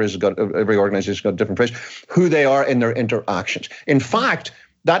 every organization's got a different phrase, who they are in their interactions. In fact,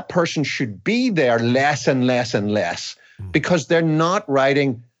 that person should be there less and less and less because they're not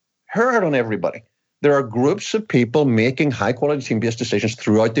riding herd on everybody. There are groups of people making high quality team-based decisions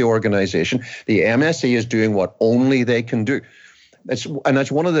throughout the organization. The MSE is doing what only they can do. That's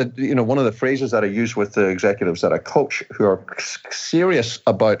one of the phrases that I use with the executives that I coach who are serious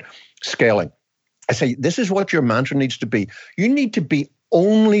about scaling. I say, this is what your mantra needs to be. You need to be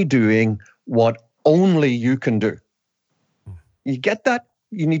only doing what only you can do. You get that?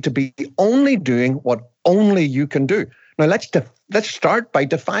 You need to be only doing what only you can do. Now, let's start by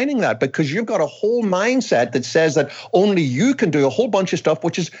defining that, because you've got a whole mindset that says that only you can do a whole bunch of stuff,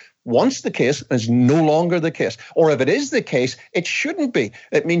 which is once the case and is no longer the case. Or if it is the case, it shouldn't be.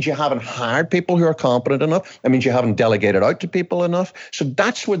 It means you haven't hired people who are competent enough. It means you haven't delegated out to people enough. So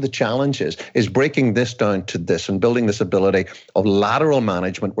that's where the challenge is breaking this down to this and building this ability of lateral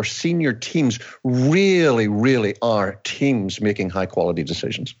management where senior teams really, really are teams making high quality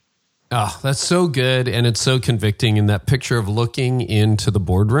decisions. Oh, that's so good. And it's so convicting in that picture of looking into the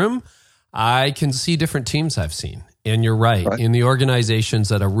boardroom. I can see different teams I've seen. And you're right. In the organizations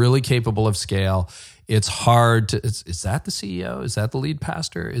that are really capable of scale, it's hard to, is that the CEO? Is that the lead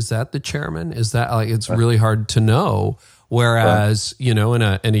pastor? Is that the chairman? Is that it's really hard to know. Whereas, in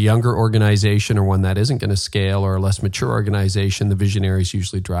a younger organization or one that isn't going to scale or a less mature organization, the visionary is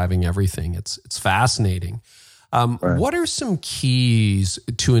usually driving everything. It's fascinating. What are some keys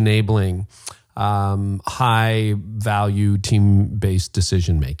to enabling high value team based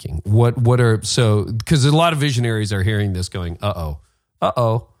decision making? Because a lot of visionaries are hearing this going, so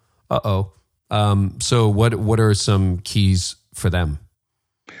what are some keys for them?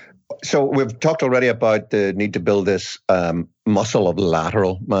 So we've talked already about the need to build this muscle of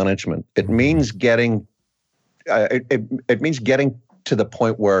lateral management. It means getting to the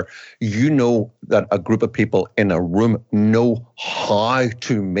point where you know that a group of people in a room know how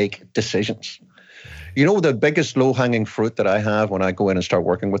to make decisions. The biggest low-hanging fruit that I have when I go in and start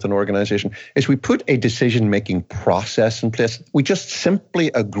working with an organization is we put a decision-making process in place. We just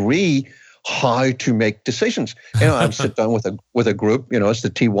simply agree how to make decisions. I sit down with a group, it's the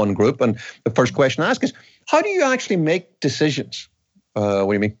T1 group, and the first question I ask is, how do you actually make decisions? What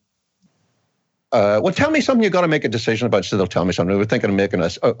do you mean? Well, tell me something you've got to make a decision about. So they'll tell me something. We're thinking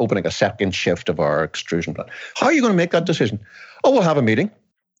of opening a second shift of our extrusion plant. How are you going to make that decision? Oh, we'll have a meeting.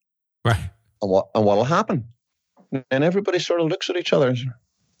 Right. And what will happen? And everybody sort of looks at each other.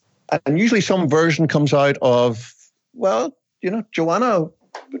 And usually some version comes out of, Joanna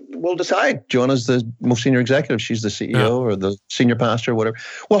will decide. Joanna's the most senior executive. She's the CEO or the senior pastor or whatever.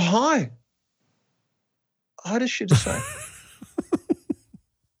 Well, how? How does she decide?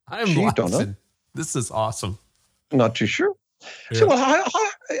 I'm laughing. This is awesome. Not too sure. Yeah.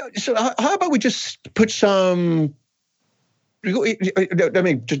 So how about we just put some... I'm going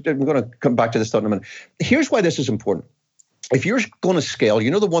to come back to this thought in a minute. Here's why this is important. If you're going to scale,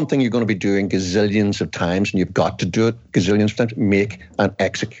 the one thing you're going to be doing gazillions of times, and you've got to do it gazillions of times, make and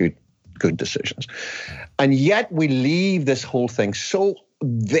execute good decisions. And yet we leave this whole thing so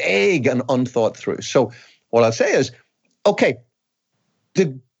vague and unthought through. So what I'll say is, okay,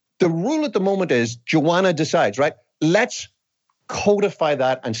 the rule at the moment is Joanna decides, right? Let's codify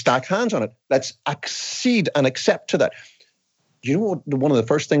that and stack hands on it. Let's accede and accept to that. You know what one of the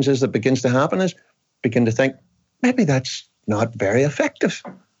first things is that begins to happen is begin to think, maybe that's not very effective.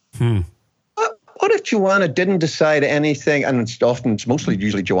 What if Joanna didn't decide anything? And it's mostly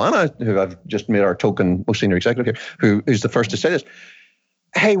usually Joanna, who I've just made our token most senior executive here, who's the first to say this.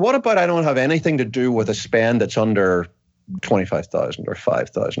 Hey, what about I don't have anything to do with a spend that's under 25,000 or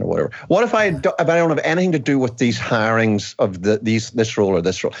 5,000 or whatever? What if I don't have anything to do with these hirings of this role or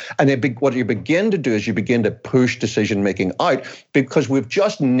this role? And what you begin to do is you begin to push decision making out, because we've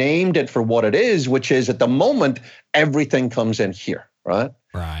just named it for what it is, which is at the moment everything comes in here, right?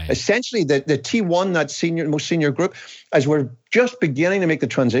 Right. Essentially, the T1, that most senior group, as we're just beginning to make the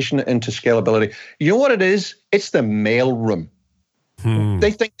transition into scalability, you know what it is? It's the mail room. They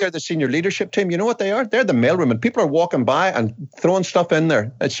think they're the senior leadership team. You know what they are? They're the mailroom, and people are walking by and throwing stuff in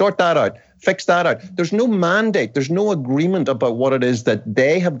there. Sort that out. Fix that out. There's no mandate. There's no agreement about what it is that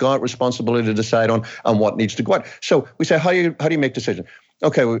they have got responsibility to decide on and what needs to go out. So we say, how do you make decisions?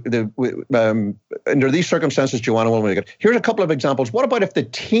 Okay, under these circumstances, Joanna will make it. Here's a couple of examples. What about if the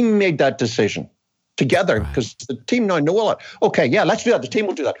team made that decision together? Because the team now know a lot. Okay, yeah, let's do that. The team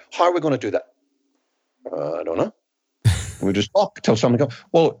will do that. How are we going to do that? I don't know. We just talk till something goes,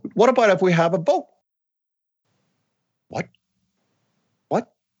 well, what about if we have a vote? What?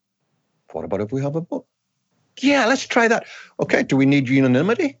 What about if we have a vote? Yeah, let's try that. Okay, do we need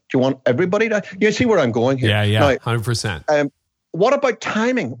unanimity? Do you want everybody to? You see where I'm going here? Yeah, Now, 100%. What about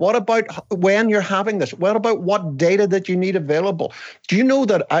timing? What about when you're having this? What about what data that you need available? Do you know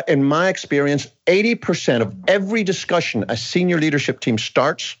that in my experience, 80% of every discussion a senior leadership team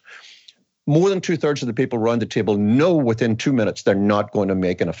starts, more than 2/3 of the people around the table know within 2 minutes they're not going to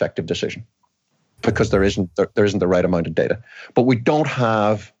make an effective decision because there isn't the right amount of data. But we don't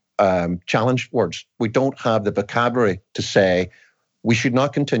have challenge words. We don't have the vocabulary to say, we should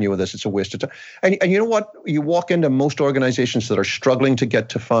not continue with this. It's a waste of time. And you know what? You walk into most organizations that are struggling to get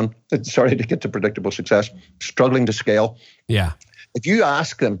to predictable success, struggling to scale. Yeah. If you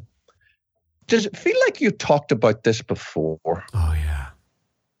ask them, does it feel like you talked about this before? Oh, yeah.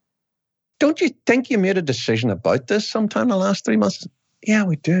 Don't you think you made a decision about this sometime in the last 3 months? Yeah,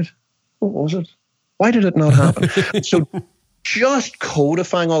 we did. What was it? Why did it not happen? So just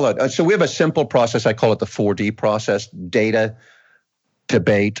codifying all that. So we have a simple process. I call it the 4D process: data,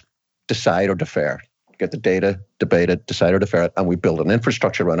 debate, decide, or defer. Get the data, debate it, decide or defer it, and we build an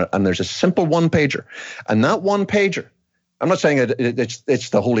infrastructure around it. And there's a simple one-pager. And that one-pager, I'm not saying it's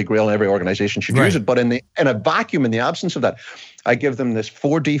the holy grail and every organization should use it, but in a vacuum, in the absence of that, I give them this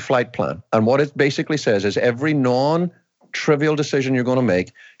 4D flight plan. And what it basically says is every non-trivial decision you're going to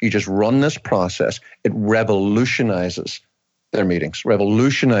make, you just run this process. It revolutionizes their meetings,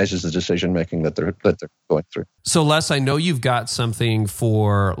 revolutionizes the decision-making that they're going through. So Les, I know you've got something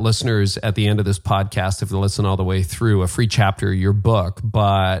for listeners at the end of this podcast, if they listen all the way through, a free chapter of your book,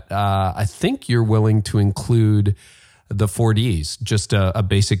 but I think you're willing to include the 4Ds, just a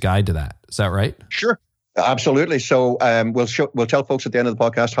basic guide to that. Is that right? Sure. Absolutely. So we'll tell folks at the end of the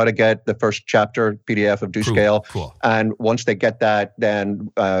podcast how to get the first chapter PDF of Do Scale. Cool. And once they get that,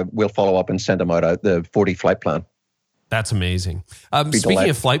 then we'll follow up and send them out the 4D flight plan. That's amazing. Speaking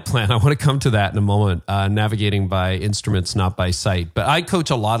of flight plan, I want to come to that in a moment, navigating by instruments, not by sight. But I coach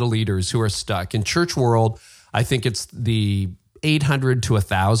a lot of leaders who are stuck. In church world, I think it's the 800 to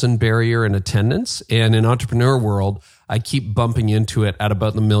 1,000 barrier in attendance. And in entrepreneur world, I keep bumping into it at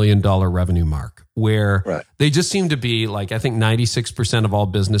about the $1 million revenue mark, where they just seem to be like, I think 96% of all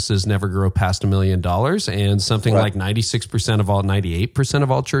businesses never grow past $1 million, and something like 98%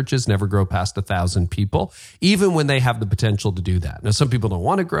 of all churches never grow past 1,000 people, even when they have the potential to do that. Now, some people don't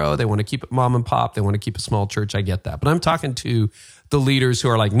want to grow. They want to keep it mom and pop. They want to keep a small church. I get that. But I'm talking to the leaders who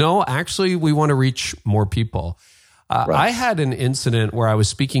are like, no, actually, we want to reach more people. I had an incident where I was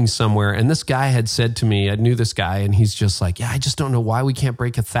speaking somewhere, and this guy had said to me, I knew this guy, and he's just like, yeah, I just don't know why we can't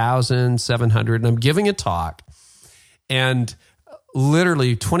break 1,000, 700. And I'm giving a talk, and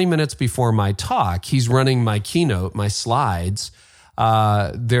literally 20 minutes before my talk, he's running my keynote, my slides.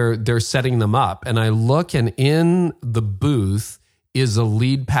 They're setting them up, and I look, and in the booth is a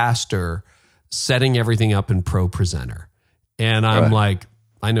lead pastor setting everything up in Pro Presenter. And I'm like,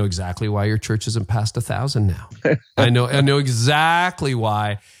 I know exactly why your church isn't past 1,000 now. I know exactly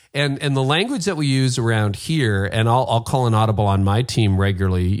why. And the language that we use around here, and I'll call an audible on my team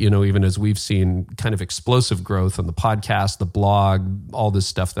regularly, even as we've seen kind of explosive growth on the podcast, the blog, all this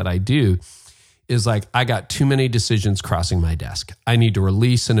stuff that I do, is like, I got too many decisions crossing my desk. I need to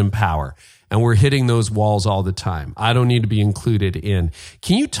release and empower. And we're hitting those walls all the time. I don't need to be included in.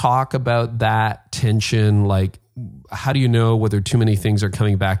 Can you talk about that tension? Like, how do you know whether too many things are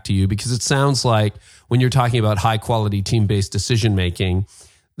coming back to you? Because it sounds like when you're talking about high quality team-based decision making,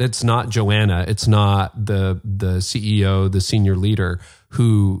 that's not Joanna. It's not the CEO, the senior leader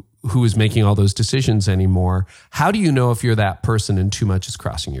who is making all those decisions anymore. How do you know if you're that person and too much is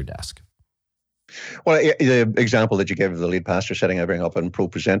crossing your desk? Well, the example that you gave of the lead pastor setting everything up in Pro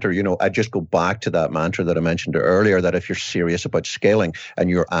Presenter, I just go back to that mantra that I mentioned earlier, that if you're serious about scaling and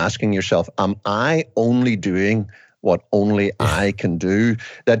you're asking yourself, am I only doing what only I can do?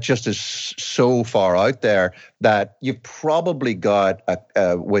 That just is so far out there that you've probably got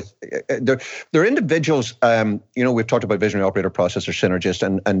there are individuals, we've talked about visionary, operator, processor,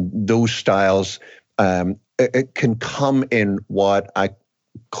 synergist, and those styles it can come in what I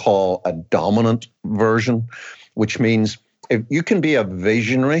call a dominant version, which means if you can be a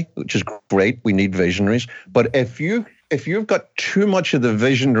visionary, which is great, we need visionaries, but if you've got too much of the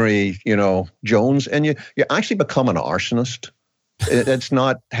visionary, Jones in you, you actually become an arsonist. It's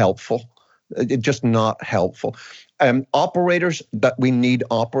not helpful. It's just not helpful. Operators, that we need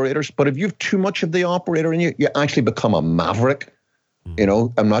operators, but if you have too much of the operator in you, you actually become a maverick.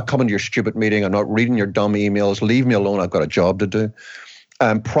 I'm not coming to your stupid meeting. I'm not reading your dumb emails. Leave me alone. I've got a job to do.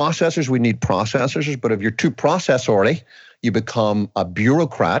 Processors, we need processors, but if you're too processory, you become a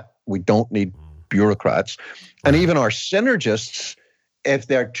bureaucrat. We don't need bureaucrats. And even our synergists, if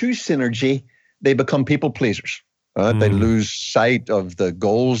they're too synergy, they become people pleasers. Right? They lose sight of the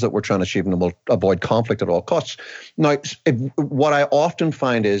goals that we're trying to achieve, and will avoid conflict at all costs. Now, what I often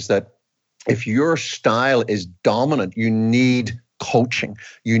find is that if your style is dominant, you need coaching.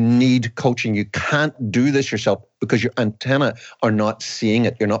 You need coaching. You can't do this yourself because your antenna are not seeing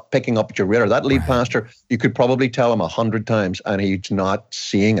it. You're not picking up at your radar. That lead pastor, you could probably tell him 100 times and he's not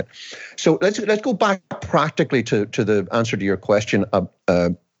seeing it. So let's go back practically to the answer to your question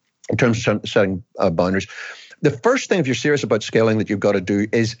in terms of setting boundaries. The first thing, if you're serious about scaling, that you've got to do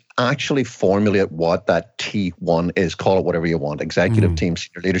is actually formulate what that T1 is. Call it whatever you want, executive team,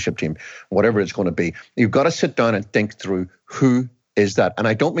 senior leadership team, whatever it's going to be. You've got to sit down and think through who is that. And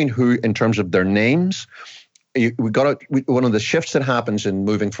I don't mean who in terms of their names. One of the shifts that happens in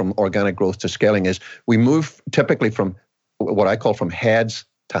moving from organic growth to scaling is we move typically from what I call from heads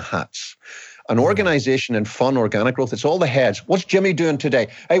to hats. An organization in fun organic growth, it's all the heads. What's Jimmy doing today?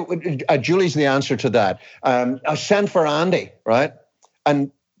 Hey, Julie's the answer to that. I send for Andy, right?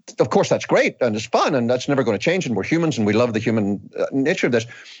 And of course, that's great and it's fun and that's never going to change. And we're humans and we love the human nature of this.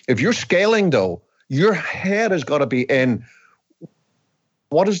 If you're scaling, though, your head has got to be in,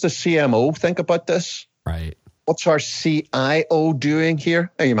 what does the CMO think about this? Right. What's our CIO doing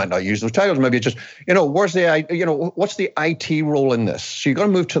here? Now, you might not use those titles. Maybe it's just, what's the IT role in this? So you got to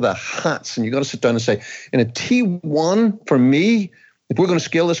move to the hats and you got to sit down and say, in a T1, for me, if we're going to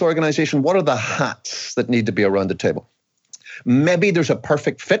scale this organization, what are the hats that need to be around the table? Maybe there's a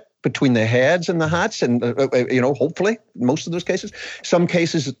perfect fit between the heads and the hats, and hopefully, most of those cases. Some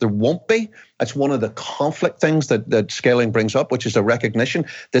cases there won't be. That's one of the conflict things that scaling brings up, which is a recognition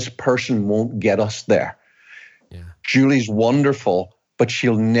this person won't get us there. Yeah. Julie's wonderful, but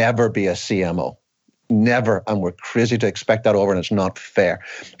she'll never be a CMO. Never. And we're crazy to expect that over, and it's not fair.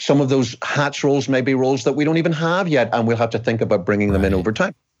 Some of those hats roles may be roles that we don't even have yet, and we'll have to think about bringing them in over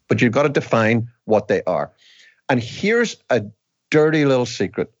time. But you've got to define what they are. And here's a dirty little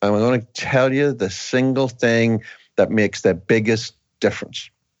secret. I'm going to tell you the single thing that makes the biggest difference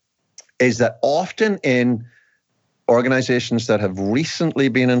is that often in organizations that have recently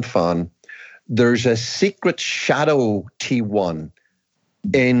been in fun, there's a secret shadow T1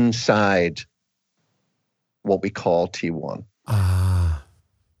 inside what we call T1.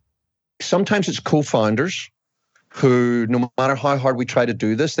 Sometimes it's co-founders who, no matter how hard we try to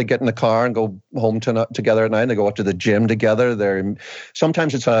do this, they get in the car and go home together at night, and they go up to the gym together.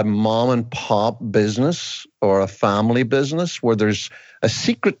 Sometimes it's a mom and pop business or a family business where there's a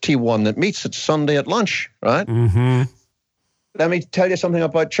secret T1 that meets at Sunday at lunch, right? Mm-hmm. Let me tell you something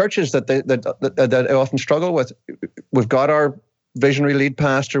about churches that I often struggle with. We've got our visionary lead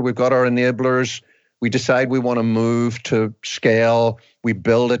pastor, we've got our enablers. We decide we want to move to scale. We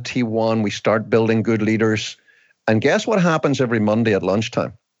build a T1. We start building good leaders. And guess what happens every Monday at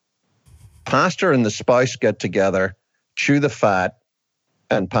lunchtime? Pastor and the spouse get together, chew the fat,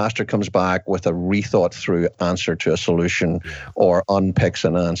 and pastor comes back with a rethought through answer to a solution or unpicks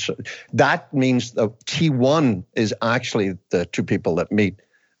an answer. That means the T1 is actually the two people that meet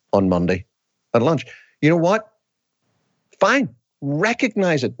on Monday at lunch. You know what? Fine.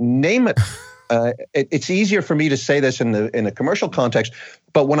 Recognize it. Name it. It's easier for me to say this in a commercial context,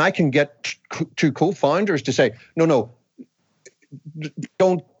 but when I can get two co-founders to say, no,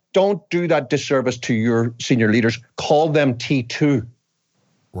 don't do that disservice to your senior leaders. Call them T2.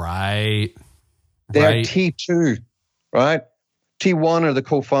 Right. They're T2, right? T1 are the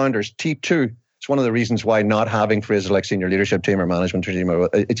co-founders. T2. It's one of the reasons why not having phrases like senior leadership team or management team,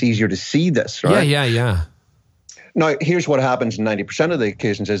 it's easier to see this, right? Yeah. Now, here's what happens in 90% of the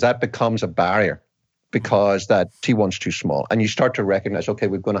occasions is that becomes a barrier because that T1's too small. And you start to recognize, okay,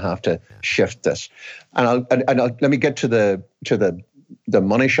 we're going to have to shift this. And let me get to the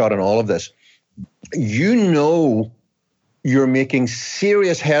money shot in all of this. You're making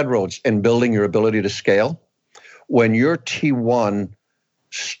serious headroads in building your ability to scale when your T1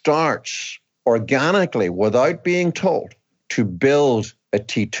 starts organically, without being told, to build a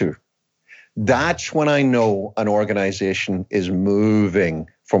T2. That's when I know an organization is moving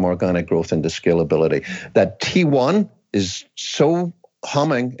from organic growth into scalability. That T1 is so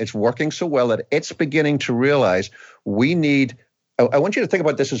humming, it's working so well that it's beginning to realize we need, I want you to think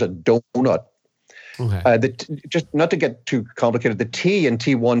about this as a donut. Okay. Just not to get too complicated, the T in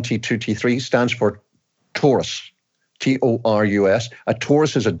T1, T2, T3 stands for torus. Torus. A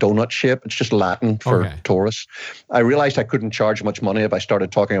torus is a donut shape. It's just Latin for torus. I realized I couldn't charge much money if I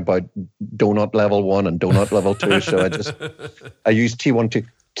started talking about donut level 1 and donut level 2. So I used T1, T.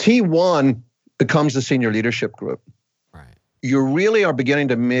 T1 becomes the senior leadership group. Right. You really are beginning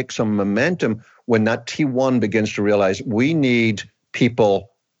to make some momentum when that T1 begins to realize we need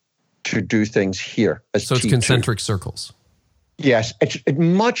people to do things here as So it's T2. concentric circles. Yes, it's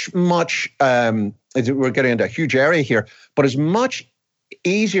much, we're getting into a huge area here, but it's much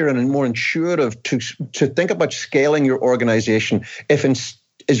easier and more intuitive to think about scaling your organization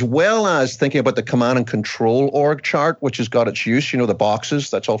as well as thinking about the command and control org chart, which has got its use, the boxes,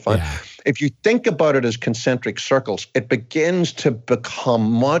 that's all fine. Yeah. If you think about it as concentric circles, it begins to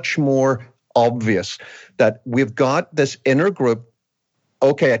become much more obvious that we've got this inner group.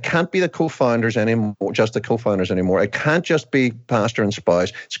 Okay, it can't be the co-founders anymore, just the co-founders anymore. It can't just be pastor and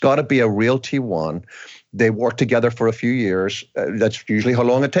spouse. It's got to be a real T1. They work together for a few years. That's usually how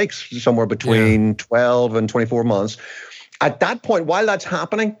long it takes, somewhere between 12 and 24 months. At that point, while that's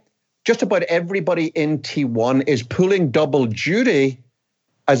happening, just about everybody in T1 is pulling double duty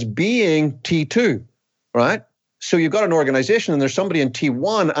as being T2, right? So you've got an organization and there's somebody in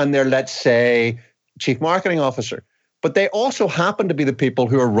T1 and they're, let's say, chief marketing officer. But they also happen to be the people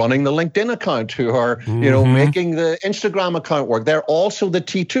who are running the LinkedIn account, who are, making the Instagram account work. They're also the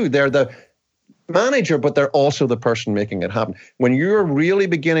T2. They're the manager, but they're also the person making it happen. When you're really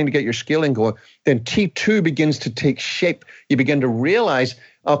beginning to get your skilling going, then T2 begins to take shape. You begin to realize,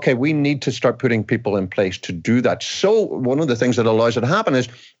 okay, we need to start putting people in place to do that. So one of the things that allows it to happen is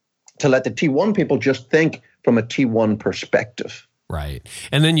to let the T1 people just think from a T1 perspective. Right.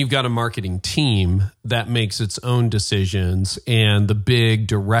 And then you've got a marketing team that makes its own decisions, and the big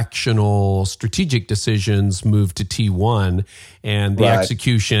directional strategic decisions move to T1, and the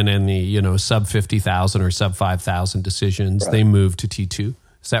execution and the, sub 50,000 or sub 5,000 decisions, they move to T2.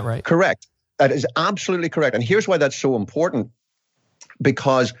 Is that right? Correct. That is absolutely correct. And here's why that's so important,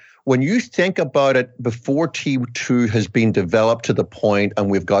 because when you think about it, before T2 has been developed to the point and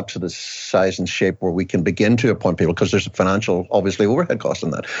we've got to the size and shape where we can begin to appoint people, because there's a financial, obviously, overhead cost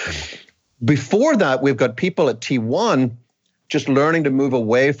in that. Before that, we've got people at T1 just learning to move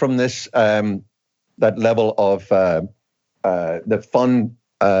away from this, that level of the fun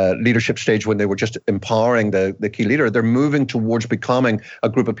leadership stage when they were just empowering the key leader. They're moving towards becoming a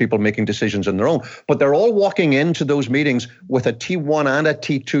group of people making decisions on their own. But they're all walking into those meetings with a T1 and a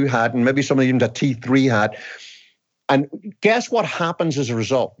T2 hat, and maybe some of them even a T3 hat. And guess what happens as a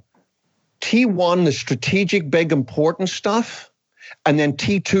result? T1, the strategic, big, important stuff. And then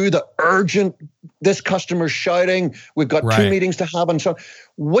T2, the urgent, this customer's shouting, we've got 2 meetings to have, and so on.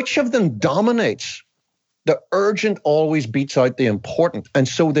 Which of them dominates? The urgent always beats out the important. And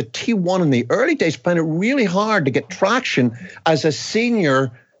so the T1 in the early days find it really hard to get traction as a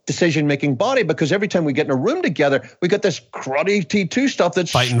senior decision-making body, because every time we get in a room together, we get this cruddy T2 stuff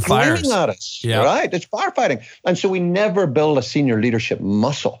that's screaming at us, right? It's firefighting. And so we never build a senior leadership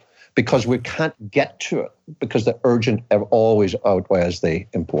muscle because we can't get to it, because the urgent always outweighs the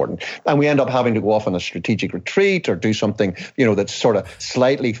important. And we end up having to go off on a strategic retreat or do something, that's sort of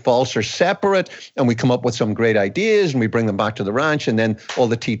slightly false or separate. And we come up with some great ideas and we bring them back to the ranch, and then all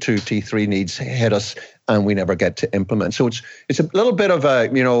the T2, T3 needs hit us and we never get to implement. So it's a little bit of a,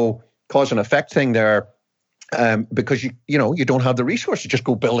 cause and effect thing there. Because you don't have the resources. Just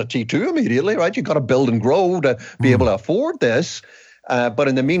go build a T2 immediately, right? You've got to build and grow to be able to afford this. But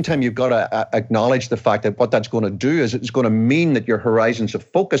in the meantime, you've got to acknowledge the fact that what that's going to do is it's going to mean that your horizons of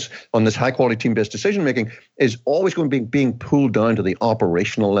focus on this high-quality team-based decision-making is always going to be being pulled down to the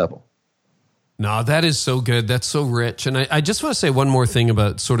operational level. No, that is so good. That's so rich. And I just want to say one more thing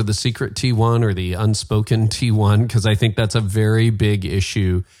about sort of the secret T1 or the unspoken T1, because I think that's a very big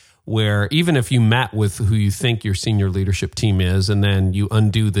issue where even if you met with who you think your senior leadership team is, and then you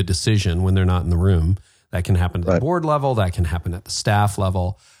undo the decision when they're not in the room. That can happen at the board level. That can happen at the staff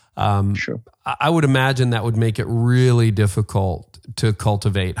level. Sure. I would imagine that would make it really difficult to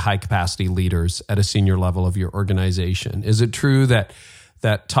cultivate high-capacity leaders at a senior level of your organization. Is it true that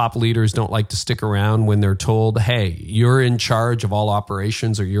top leaders don't like to stick around when they're told, hey, you're in charge of all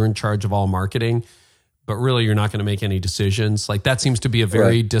operations or you're in charge of all marketing, but really you're not going to make any decisions? Like, that seems to be a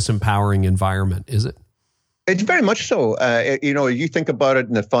very disempowering environment, is it? It's very much so. You think about it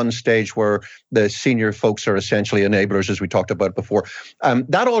in the fun stage where the senior folks are essentially enablers, as we talked about before.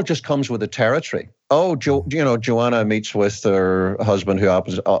 That all just comes with the territory. Oh, Joanna meets with her husband, who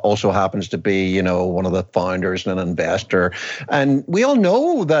also happens to be, one of the founders and an investor. And we all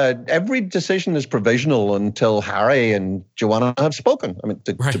know that every decision is provisional until Harry and Joanna have spoken. I mean,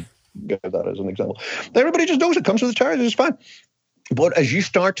 to give that as an example. Everybody just knows it comes with the territory. It's fine. But as you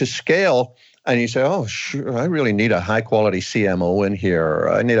start to scale, and you say, oh, sure, I really need a high-quality CMO in here.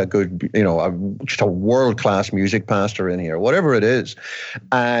 I need a good, just a world-class music pastor in here, whatever it is.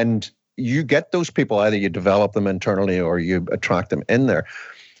 And you get those people, either you develop them internally or you attract them in there.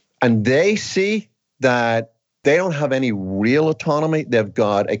 And they see that They don't have any real autonomy. They've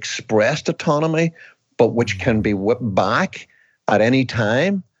got expressed autonomy, but which can be whipped back at any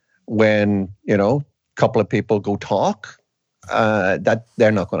time when, a couple of people go talk. That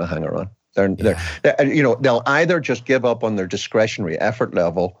they're not going to hang around. They'll either just give up on their discretionary effort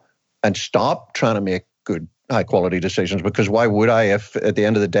level and stop trying to make good, high quality decisions, because why would I if at the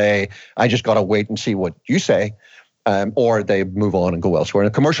end of the day I just got to wait and see what you say, or they move on and go elsewhere. In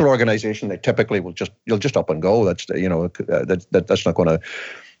a commercial organization, they typically you'll just up and go. That's that's not going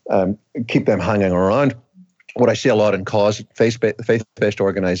to keep them hanging around. What I see a lot in faith-based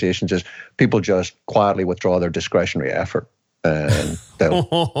organizations is people just quietly withdraw their discretionary effort, and that's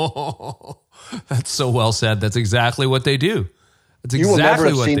so well said. That's exactly what they do. That's you will exactly never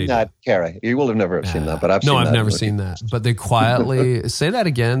have what seen they that, do. Carey. You will have never have seen that, but I've seen that. No, I've never seen that. But they quietly, say that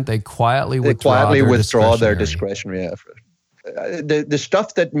again, they quietly withdraw their discretionary effort. The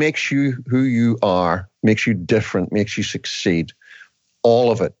stuff that makes you who you are, makes you different, makes you succeed, all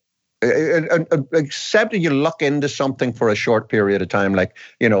of it. Except that you luck into something for a short period of time, like,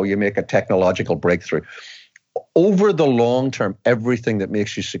 you make a technological breakthrough. Over the long term, everything that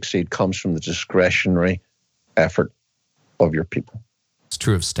makes you succeed comes from the discretionary effort of your people. It's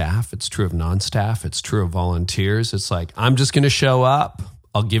true of staff. It's true of non-staff. It's true of volunteers. It's like, I'm just going to show up.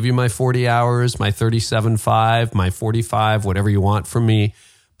 I'll give you my 40 hours, my 37.5, my 45, whatever you want from me,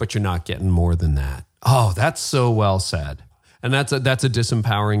 but you're not getting more than that. Oh, that's so well said. And that's a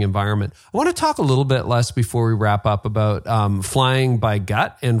disempowering environment. I want to talk a little bit less before we wrap up about flying by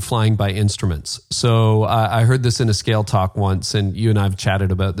gut and flying by instruments. So I heard this in a scale talk once, and you and I have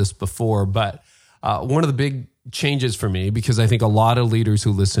chatted about this before, but one of the big changes for me, because I think a lot of leaders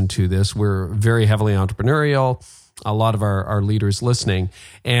who listen to this, we're very heavily entrepreneurial, a lot of our leaders listening,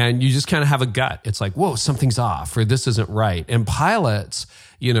 and you just kind of have a gut. It's like, whoa, something's off, or this isn't right. And pilots,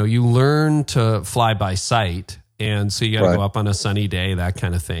 you learn to fly by sight. And so you got to go up on a sunny day, that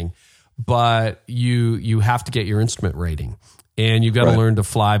kind of thing. But you have to get your instrument rating, and you've got to learn to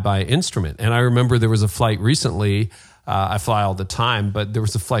fly by instrument. And I remember there was a flight recently, I fly all the time, but there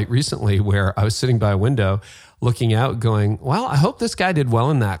was a flight recently where I was sitting by a window looking out going, well, I hope this guy did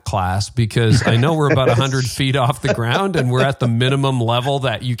well in that class, because I know we're about 100 feet off the ground and we're at the minimum level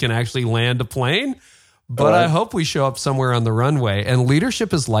that you can actually land a plane. But I hope we show up somewhere on the runway. And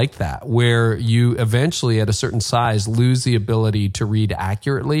leadership is like that, where you eventually at a certain size lose the ability to read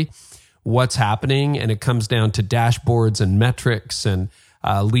accurately what's happening. And it comes down to dashboards and metrics and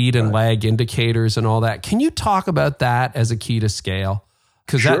lead and lag indicators and all that. Can you talk about that as a key to scale?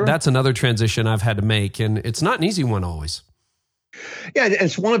 Because that's another transition I've had to make. And it's not an easy one always. Yeah,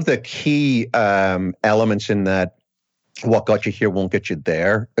 it's one of the key elements in that what got you here won't get you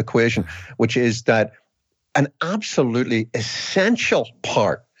there equation, which is that an absolutely essential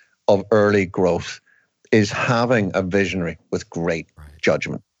part of early growth is having a visionary with great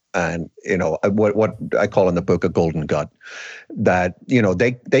judgment. And, what I call in the book a golden gut, that,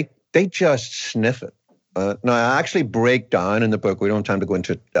 they just sniff it. Now, I actually break down in the book, we don't have time to go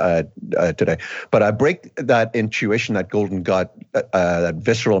into today, but I break that intuition, that golden gut, that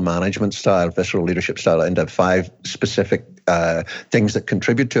visceral management style, visceral leadership style into 5 specific things that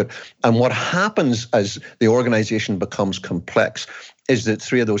contribute to it. And what happens as the organization becomes complex is that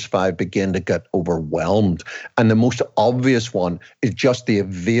 3 of those 5 begin to get overwhelmed. And the most obvious one is just the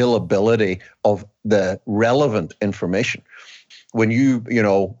availability of the relevant information. When you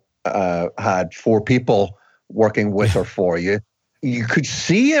had 4 people working with or for you, you could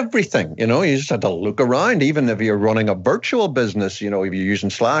see everything, you just had to look around. Even if you're running a virtual business, if you're using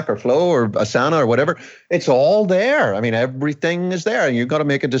Slack or Flow or Asana or whatever, it's all there. I mean, everything is there, and you've got to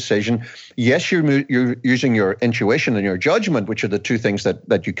make a decision. Yes, you're using your intuition and your judgment, which are the 2 things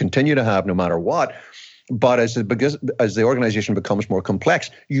that you continue to have no matter what. But as the organization becomes more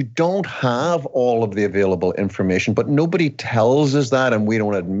complex, you don't have all of the available information, but nobody tells us that, and we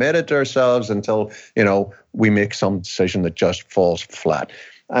don't admit it to ourselves until, we make some decision that just falls flat.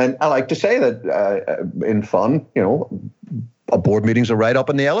 And I like to say that in fun, a board meeting's a ride up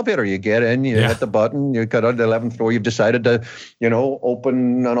in the elevator. You get in, you hit the button, you got on the 11th floor, you've decided to,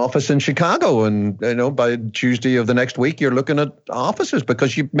 open an office in Chicago. And, by Tuesday of the next week, you're looking at offices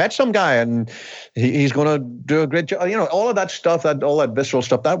because you met some guy and he's going to do a great job. All of that stuff, all that visceral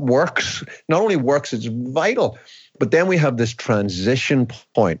stuff, that works. Not only works, it's vital. But then we have this transition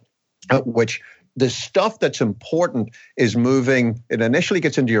point at which the stuff that's important is moving. It initially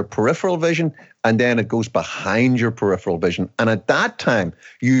gets into your peripheral vision, and then it goes behind your peripheral vision. And at that time,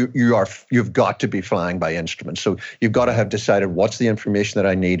 you've got to be flying by instruments. So you've got to have decided what's the information that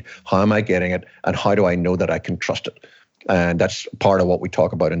I need, how am I getting it, and how do I know that I can trust it? And that's part of what we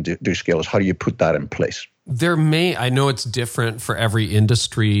talk about in Do Scale, is how do you put that in place? I know it's different for every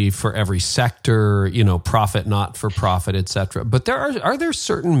industry, for every sector, profit, not for profit, et cetera. But are there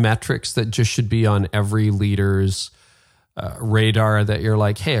certain metrics that just should be on every leader's radar that you're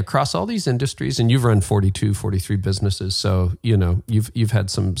like, hey, across all these industries, and you've run 42, 43 businesses. So, you've had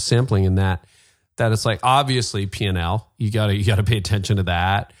some sampling in that it's like, obviously P&L, you gotta pay attention to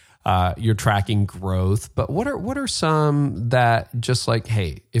that. You're tracking growth, but what are some that just like,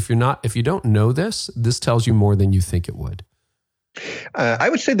 hey, if you don't know this tells you more than you think it would? I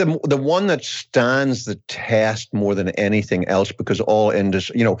would say the one that stands the test more than anything else, because all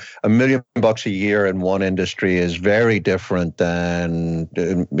industry, $1 million a year in one industry is very different than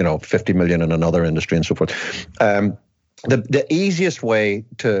 50 million in another industry and so forth. The easiest way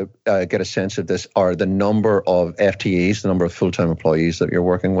to get a sense of this are the number of FTEs, the number of full-time employees that you're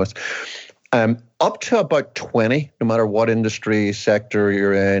working with. Up to about 20, no matter what industry, sector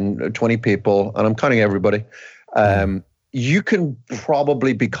you're in, 20 people, and I'm counting everybody, you can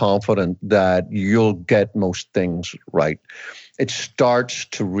probably be confident that you'll get most things right. It starts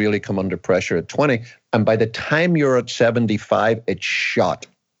to really come under pressure at 20, and by the time you're at 75, it's shot.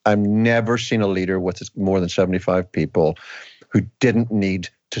 I've never seen a leader with more than 75 people who didn't need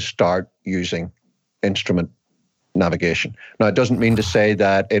to start using instrument navigation. Now, it doesn't mean to say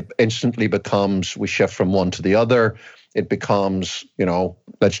that it instantly becomes, we shift from one to the other. It becomes,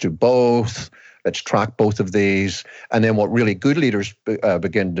 let's do both. Let's track both of these. And then what really good leaders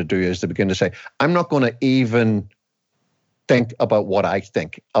begin to do is they begin to say, I'm not going to even think about what I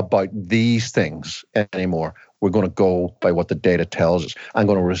think about these things anymore. We're going to go by what the data tells us. I'm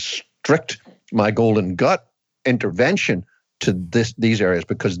going to restrict my golden gut intervention to these areas,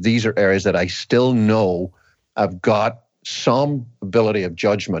 because these are areas that I still know I've got some ability of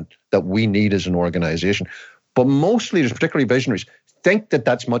judgment that we need as an organization. But most leaders, particularly visionaries, think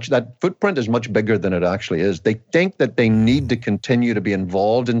that footprint is much bigger than it actually is. They think that they need to continue to be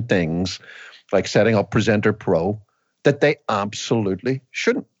involved in things like setting up Presenter Pro that they absolutely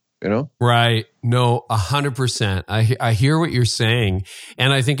shouldn't. Right. No, 100%. I hear what you're saying.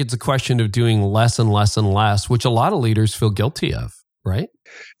 And I think it's a question of doing less and less and less, which a lot of leaders feel guilty of, right?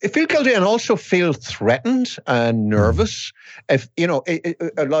 They feel guilty and also feel threatened and nervous. If,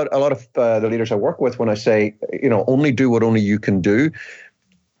 a lot of the leaders I work with, when I say, only do what only you can do,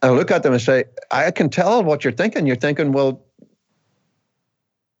 I look at them and say, I can tell what you're thinking. You're thinking, well,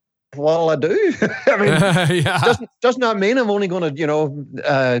 what'll I do? I mean, doesn't that mean I'm only going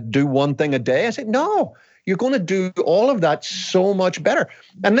to, do one thing a day? I say, no, you're going to do all of that so much better.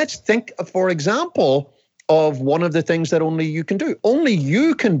 And let's think, for example, of one of the things that only you can do. Only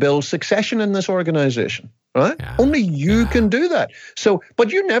you can build succession in this organization, right? Yeah. Only you can do that. So, but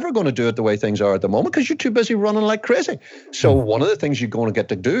you're never going to do it the way things are at the moment because you're too busy running like crazy. So one of the things you're going to get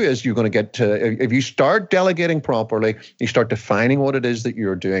to do is you're going to get to, if you start delegating properly, you start defining what it is that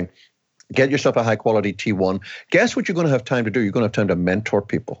you're doing, get yourself a high quality T1. Guess what you're going to have time to do? You're going to have time to mentor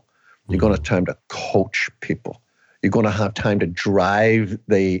people. You're going to have time to coach people. You're going to have time to drive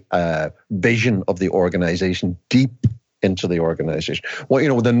the vision of the organization deep into the organization.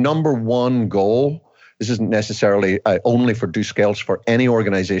 Well, the number one goal, this isn't necessarily only for do scales for any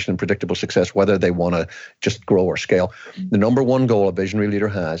organization in predictable success, whether they want to just grow or scale. The number one goal a visionary leader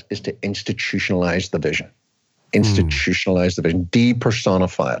has is to institutionalize the vision. Institutionalize the vision,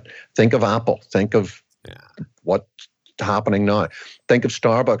 depersonify it. Think of Apple. Think of what's happening now. Think of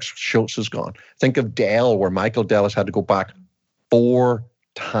Starbucks. Schultz is gone. Think of Dell, where Michael Dell has had to go back 4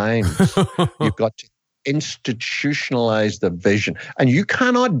 times. You've got to institutionalize the vision, and you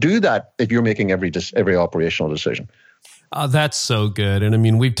cannot do that if you're making every operational decision. That's so good. And I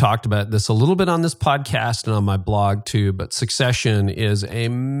mean, we've talked about this a little bit on this podcast and on my blog too, but succession is a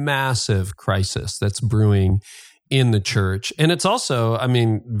massive crisis that's brewing in the church. And it's also, I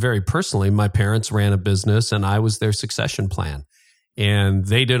mean, very personally, my parents ran a business and I was their succession plan. And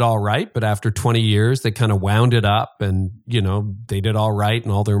they did all right, but after 20 years, they kind of wound it up and, they did all right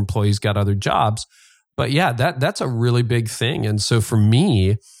and all their employees got other jobs. But yeah, that's a really big thing. And so for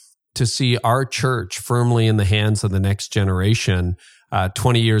me, to see our church firmly in the hands of the next generation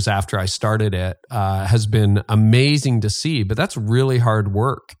 20 years after I started it has been amazing to see, but that's really hard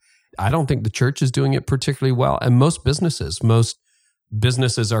work. I don't think the church is doing it particularly well. And most businesses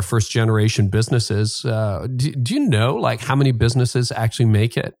are first generation businesses. Do you know like how many businesses actually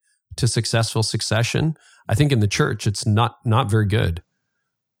make it to successful succession? I think in the church, it's not very good.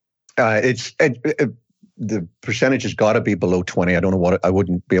 the percentage has got to be below 20. I don't know what I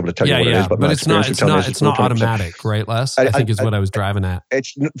wouldn't be able to tell you what it is, but it's not automatic, right, Les? I think is what I was driving at.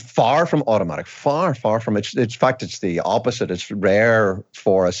 It's far from automatic, far from it. In fact, it's the opposite. It's rare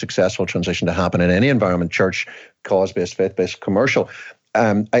for a successful transition to happen in any environment, church, cause-based, faith-based, commercial.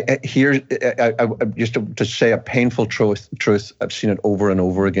 Just to say a painful truth, I've seen it over and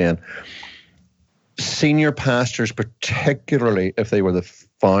over again. Senior pastors, particularly if they were the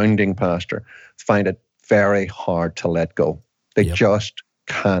founding pastor, find it very hard to let go. They just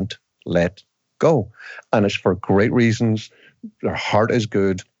can't let go. And it's for great reasons. Their heart is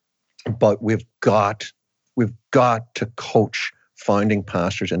good, but we've got to coach founding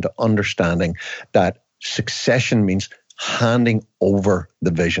pastors into understanding that succession means handing over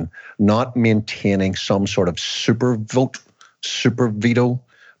the vision, not maintaining some sort of super veto,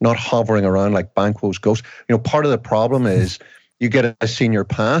 not hovering around like Banquo's ghost. Part of the problem is you get a senior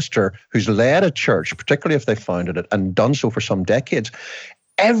pastor who's led a church, particularly if they founded it and done so for some decades.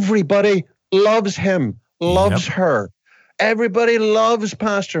 Everybody loves him, loves her. Everybody loves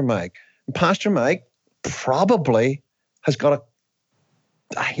Pastor Mike. And Pastor Mike probably has got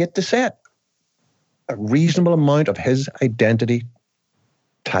I hate to say it, a reasonable amount of his identity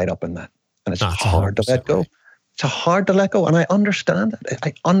tied up in that. And it's hard to let go. It's hard to let go. And I understand it.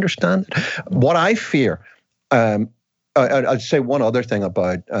 I understand it. What I fear, I'd say one other thing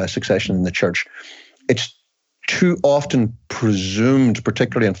about succession in the church. It's too often presumed,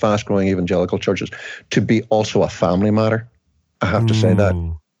 particularly in fast-growing evangelical churches, to be also a family matter. I have to say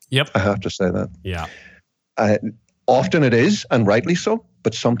that. Yep. I have to say that. Yeah. Often it is, and rightly so,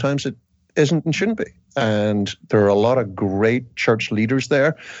 but sometimes it isn't and shouldn't be. And there are a lot of great church leaders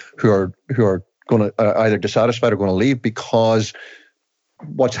there who are going to either dissatisfied or going to leave because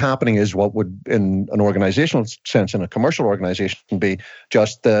what's happening is what would, in an organizational sense, in a commercial organization, be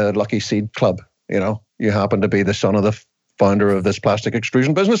just the lucky seed club. You happen to be the son of the founder of this plastic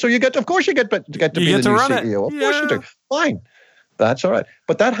extrusion business, so of course you get to be the new CEO. Of course you do. Fine, that's all right.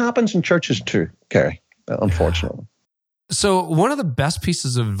 But that happens in churches too, Carey, unfortunately. So one of the best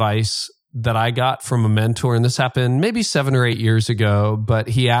pieces of advice that I got from a mentor, and this happened maybe 7 or 8 years ago, but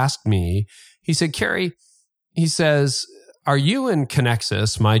he asked me, he said, Carey, he says, are you in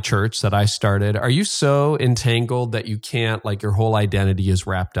Connexus, my church that I started, are you so entangled that you can't, like your whole identity is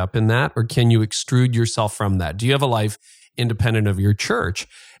wrapped up in that? Or can you extrude yourself from that? Do you have a life independent of your church?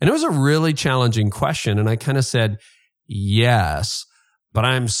 And it was a really challenging question. And I kind of said, yes, but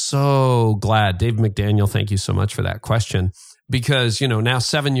I'm so glad. Dave McDaniel, thank you so much for that question. Because, now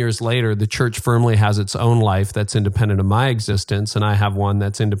 7 years later, the church firmly has its own life that's independent of my existence, and I have one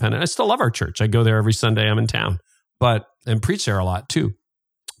that's independent. I still love our church. I go there every Sunday I'm in town, and preach there a lot too.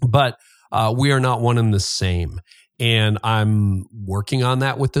 But we are not one and the same. And I'm working on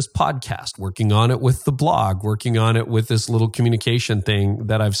that with this podcast, working on it with the blog, working on it with this little communication thing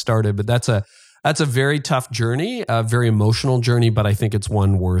that I've started. But that's a very tough journey, a very emotional journey, but I think it's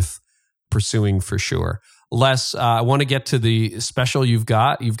one worth pursuing for sure. Les, I want to get to the special you've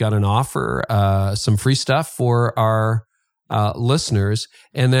got. You've got an offer, some free stuff for our listeners.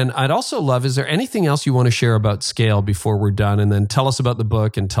 And then I'd also love, is there anything else you want to share about Scale before we're done? And then tell us about the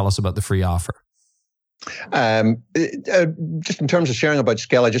book and tell us about the free offer. Just in terms of sharing about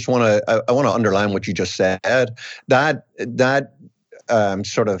Scale, I want to underline what you just said. That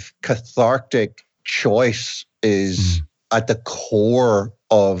sort of cathartic choice is at the core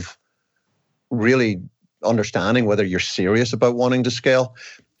of really understanding whether you're serious about wanting to scale.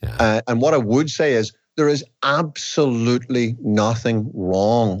 Yeah. And what I would say is there is absolutely nothing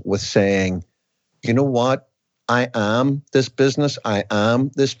wrong with saying, you know what? I am this business. I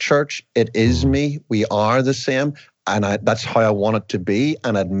am this church. It is me. We are the same. And that's how I want it to be,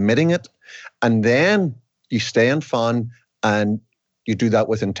 and admitting it. And then you stay in fun and you do that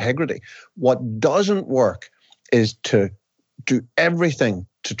with integrity. What doesn't work is to do everything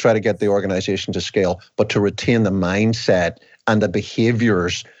to try to get the organization to scale, but to retain the mindset and the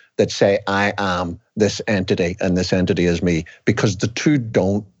behaviors that say, I am this entity and this entity is me, because the two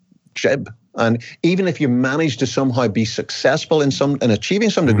don't jib. And even if you manage to somehow be successful in achieving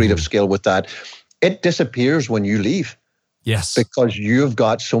some degree of scale with that, it disappears when you leave. Yes. Because you've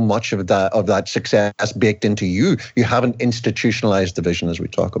got so much of that success baked into you. You haven't institutionalized the vision, as we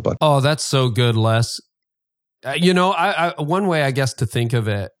talk about. Oh, that's so good, Les. One way I guess to think of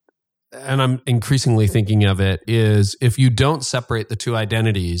it, and I'm increasingly thinking of it, is if you don't separate the two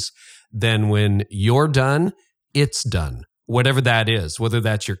identities, then when you're done, it's done. whatever that is, whether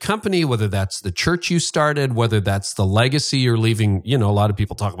that's your company, whether that's the church you started, whether that's the legacy you're leaving. A lot of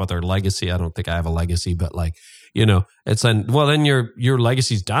people talk about their legacy. I don't think I have a legacy, but then your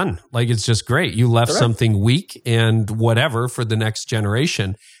legacy's done. Like, it's just great. You left something weak and whatever for the next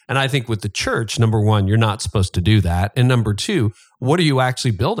generation. And I think with the church, number one, you're not supposed to do that. And number two, what are you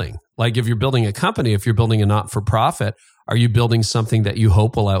actually building? Like, if you're building a company, if you're building a not-for-profit, are you building something that you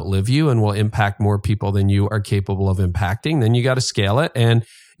hope will outlive you and will impact more people than you are capable of impacting? Then you got to scale it, and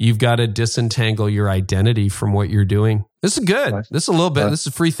you've got to disentangle your identity from what you're doing. This is good. Nice. This is a little bit. This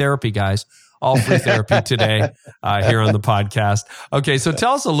is free therapy, guys. All free therapy today here on the podcast. Okay, so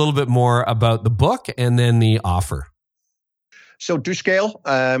tell us a little bit more about the book and then the offer. So Do Scale,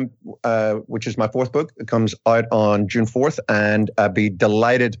 which is my fourth book, it comes out on June 4th, and I'd be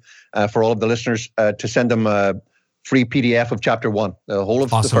delighted for all of the listeners to send them a free PDF of chapter 1, the whole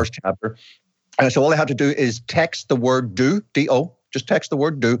of the first chapter. So all they have to do is text the word DO, D-O, just text the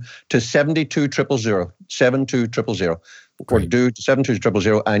word DO to 72000, 72000. Or do to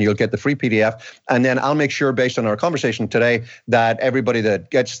 72000, and you'll get the free PDF. And then I'll make sure, based on our conversation today, that everybody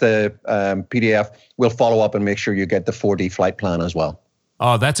that gets the PDF will follow up and make sure you get the 4D flight plan as well.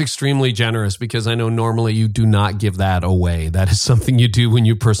 Oh, that's extremely generous, because I know normally you do not give that away. That is something you do when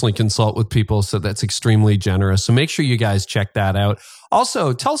you personally consult with people. So that's extremely generous. So make sure you guys check that out.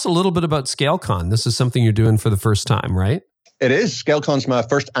 Also, tell us a little bit about ScaleCon. This is something you're doing for the first time, right? It is. ScaleCon's my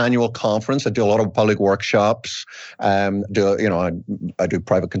first annual conference. I do a lot of public workshops. I do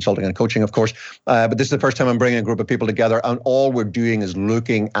private consulting and coaching, of course. But this is the first time I'm bringing a group of people together, and all we're doing is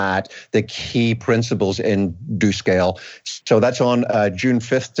looking at the key principles in Do Scale. So that's on June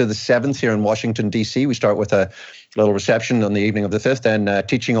 5th to the 7th here in Washington, D.C. We start with a little reception on the evening of the 5th, and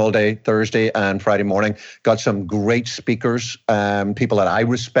teaching all day Thursday and Friday morning. Got some great speakers, people that I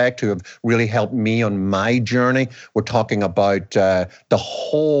respect who have really helped me on my journey. We're talking about the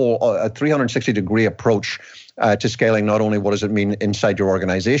whole 360-degree approach to scaling. Not only what does it mean inside your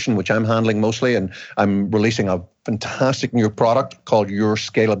organization, which I'm handling mostly, and I'm releasing a fantastic new product called Your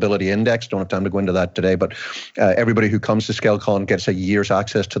Scalability Index. Don't have time to go into that today, but everybody who comes to ScaleCon gets a year's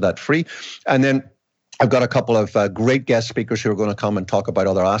access to that free. And then I've got a couple of great guest speakers who are going to come and talk about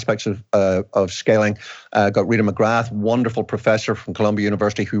other aspects of scaling. Got Rita McGrath, wonderful professor from Columbia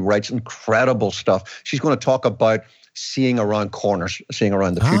University who writes incredible stuff. She's going to talk about seeing around corners, seeing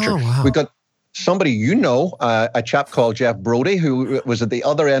around the future. Oh, wow. We've got somebody a chap called Jeff Brody, who was at the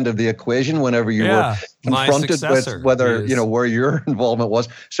other end of the equation whenever you were confronted with whether, where your involvement was.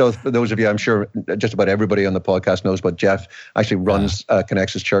 So for those of you, I'm sure just about everybody on the podcast knows, but Jeff actually runs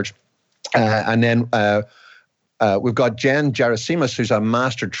Connexus Church. And then we've got Jen Gerasimus, who's a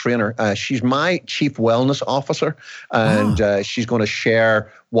master trainer. She's my chief wellness officer, and she's going to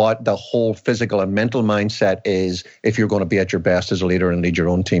share what the whole physical and mental mindset is if you're going to be at your best as a leader and lead your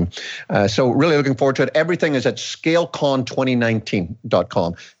own team. So really looking forward to it. Everything is at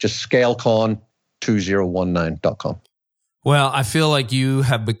scalecon2019.com, just scalecon2019.com. Well, I feel like you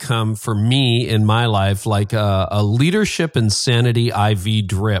have become, for me in my life, like a leadership insanity IV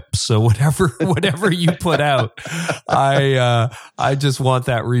drip. So whatever you put out, I just want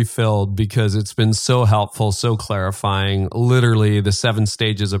that refilled, because it's been so helpful, so clarifying. Literally the 7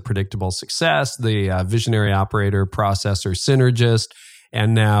 stages of predictable success, the visionary operator, processor, synergist,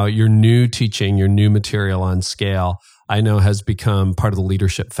 and now your new teaching, your new material on scale, I know has become part of the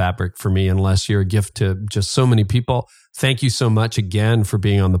leadership fabric for me, unless you're a gift to just so many people. Thank you so much again for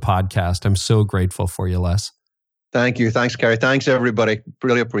being on the podcast. I'm so grateful for you, Les. Thank you. Thanks, Carey. Thanks, everybody.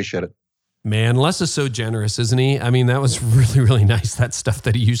 Really appreciate it. Man, Les is so generous, isn't he? I mean, that was really, really nice. That stuff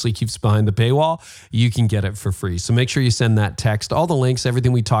that he usually keeps behind the paywall, you can get it for free. So make sure you send that text. All the links,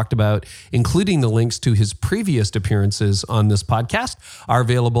 everything we talked about, including the links to his previous appearances on this podcast, are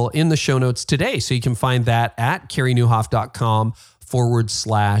available in the show notes today. So you can find that at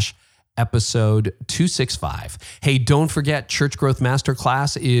CareyNieuwhof.com/episode 265. Hey, don't forget, Church Growth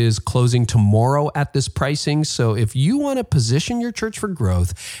Masterclass is closing tomorrow at this pricing. So if you want to position your church for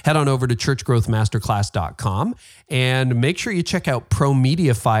growth, head on over to churchgrowthmasterclass.com and make sure you check out Pro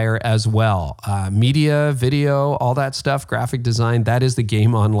Media Fire as well. Media, video, all that stuff, graphic design, that is the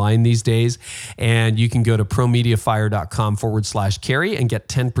game online these days. And you can go to promediafire.com/Carey and get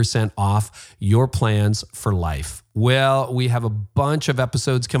 10% off your plans for life. Well, we have a bunch of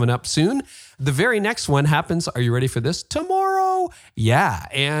episodes coming up soon. The very next one happens, are you ready for this? Tomorrow. Yeah.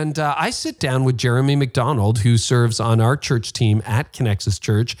 And I sit down with Jeremy McDonald, who serves on our church team at Connexus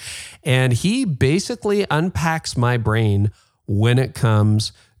Church. And he basically unpacks my brain when it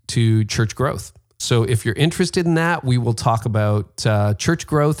comes to church growth. So if you're interested in that, we will talk about church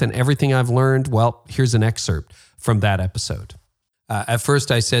growth and everything I've learned. Well, here's an excerpt from that episode. At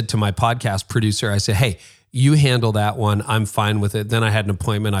first, I said to my podcast producer, I said, hey, you handle that one. I'm fine with it. Then I had an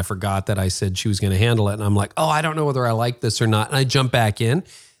appointment. I forgot that I said she was going to handle it. And I'm like, oh, I don't know whether I like this or not. And I jump back in.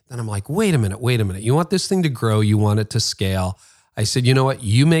 Then I'm like, wait a minute. You want this thing to grow. You want it to scale. I said, you know what?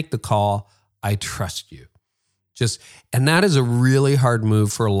 You make the call. I trust you. And that is a really hard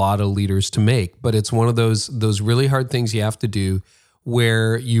move for a lot of leaders to make. But it's one of those really hard things you have to do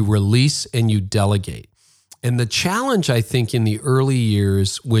where you release and you delegate. And the challenge, I think, in the early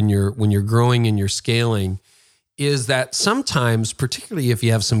years when you're growing and you're scaling is that sometimes, particularly if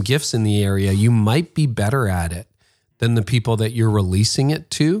you have some gifts in the area, you might be better at it than the people that you're releasing it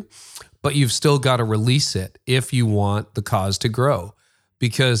to, but you've still got to release it if you want the cause to grow.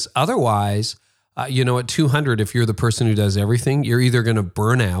 Because otherwise, at 200, if you're the person who does everything, you're either going to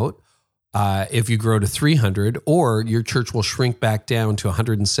burn out if you grow to 300, or your church will shrink back down to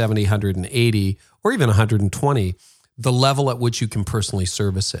 170, 180, or even 120, the level at which you can personally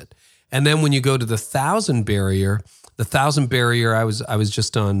service it. And then when you go to the 1,000 barrier, I was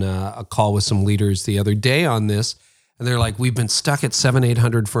just on a call with some leaders the other day on this, and they're like, we've been stuck at 700,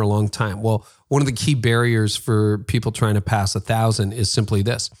 800 for a long time. Well, one of the key barriers for people trying to pass 1,000 is simply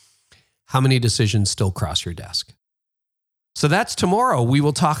this: how many decisions still cross your desk? So that's tomorrow. We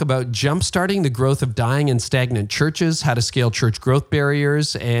will talk about jumpstarting the growth of dying and stagnant churches, how to scale church growth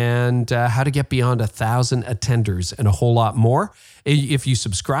barriers, and how to get beyond 1,000 attenders, and a whole lot more. If you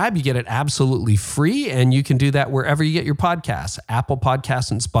subscribe, you get it absolutely free, and you can do that wherever you get your podcasts. Apple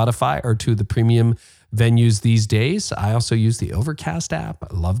Podcasts and Spotify are two of the premium venues these days. I also use the Overcast app.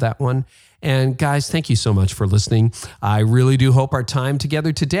 I love that one. And guys, thank you so much for listening. I really do hope our time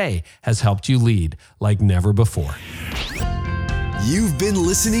together today has helped you lead like never before. You've been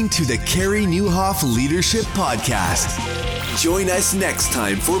listening to the Carey Nieuwhof Leadership Podcast. Join us next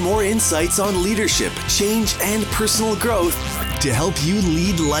time for more insights on leadership, change, and personal growth to help you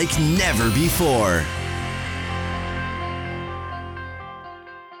lead like never before.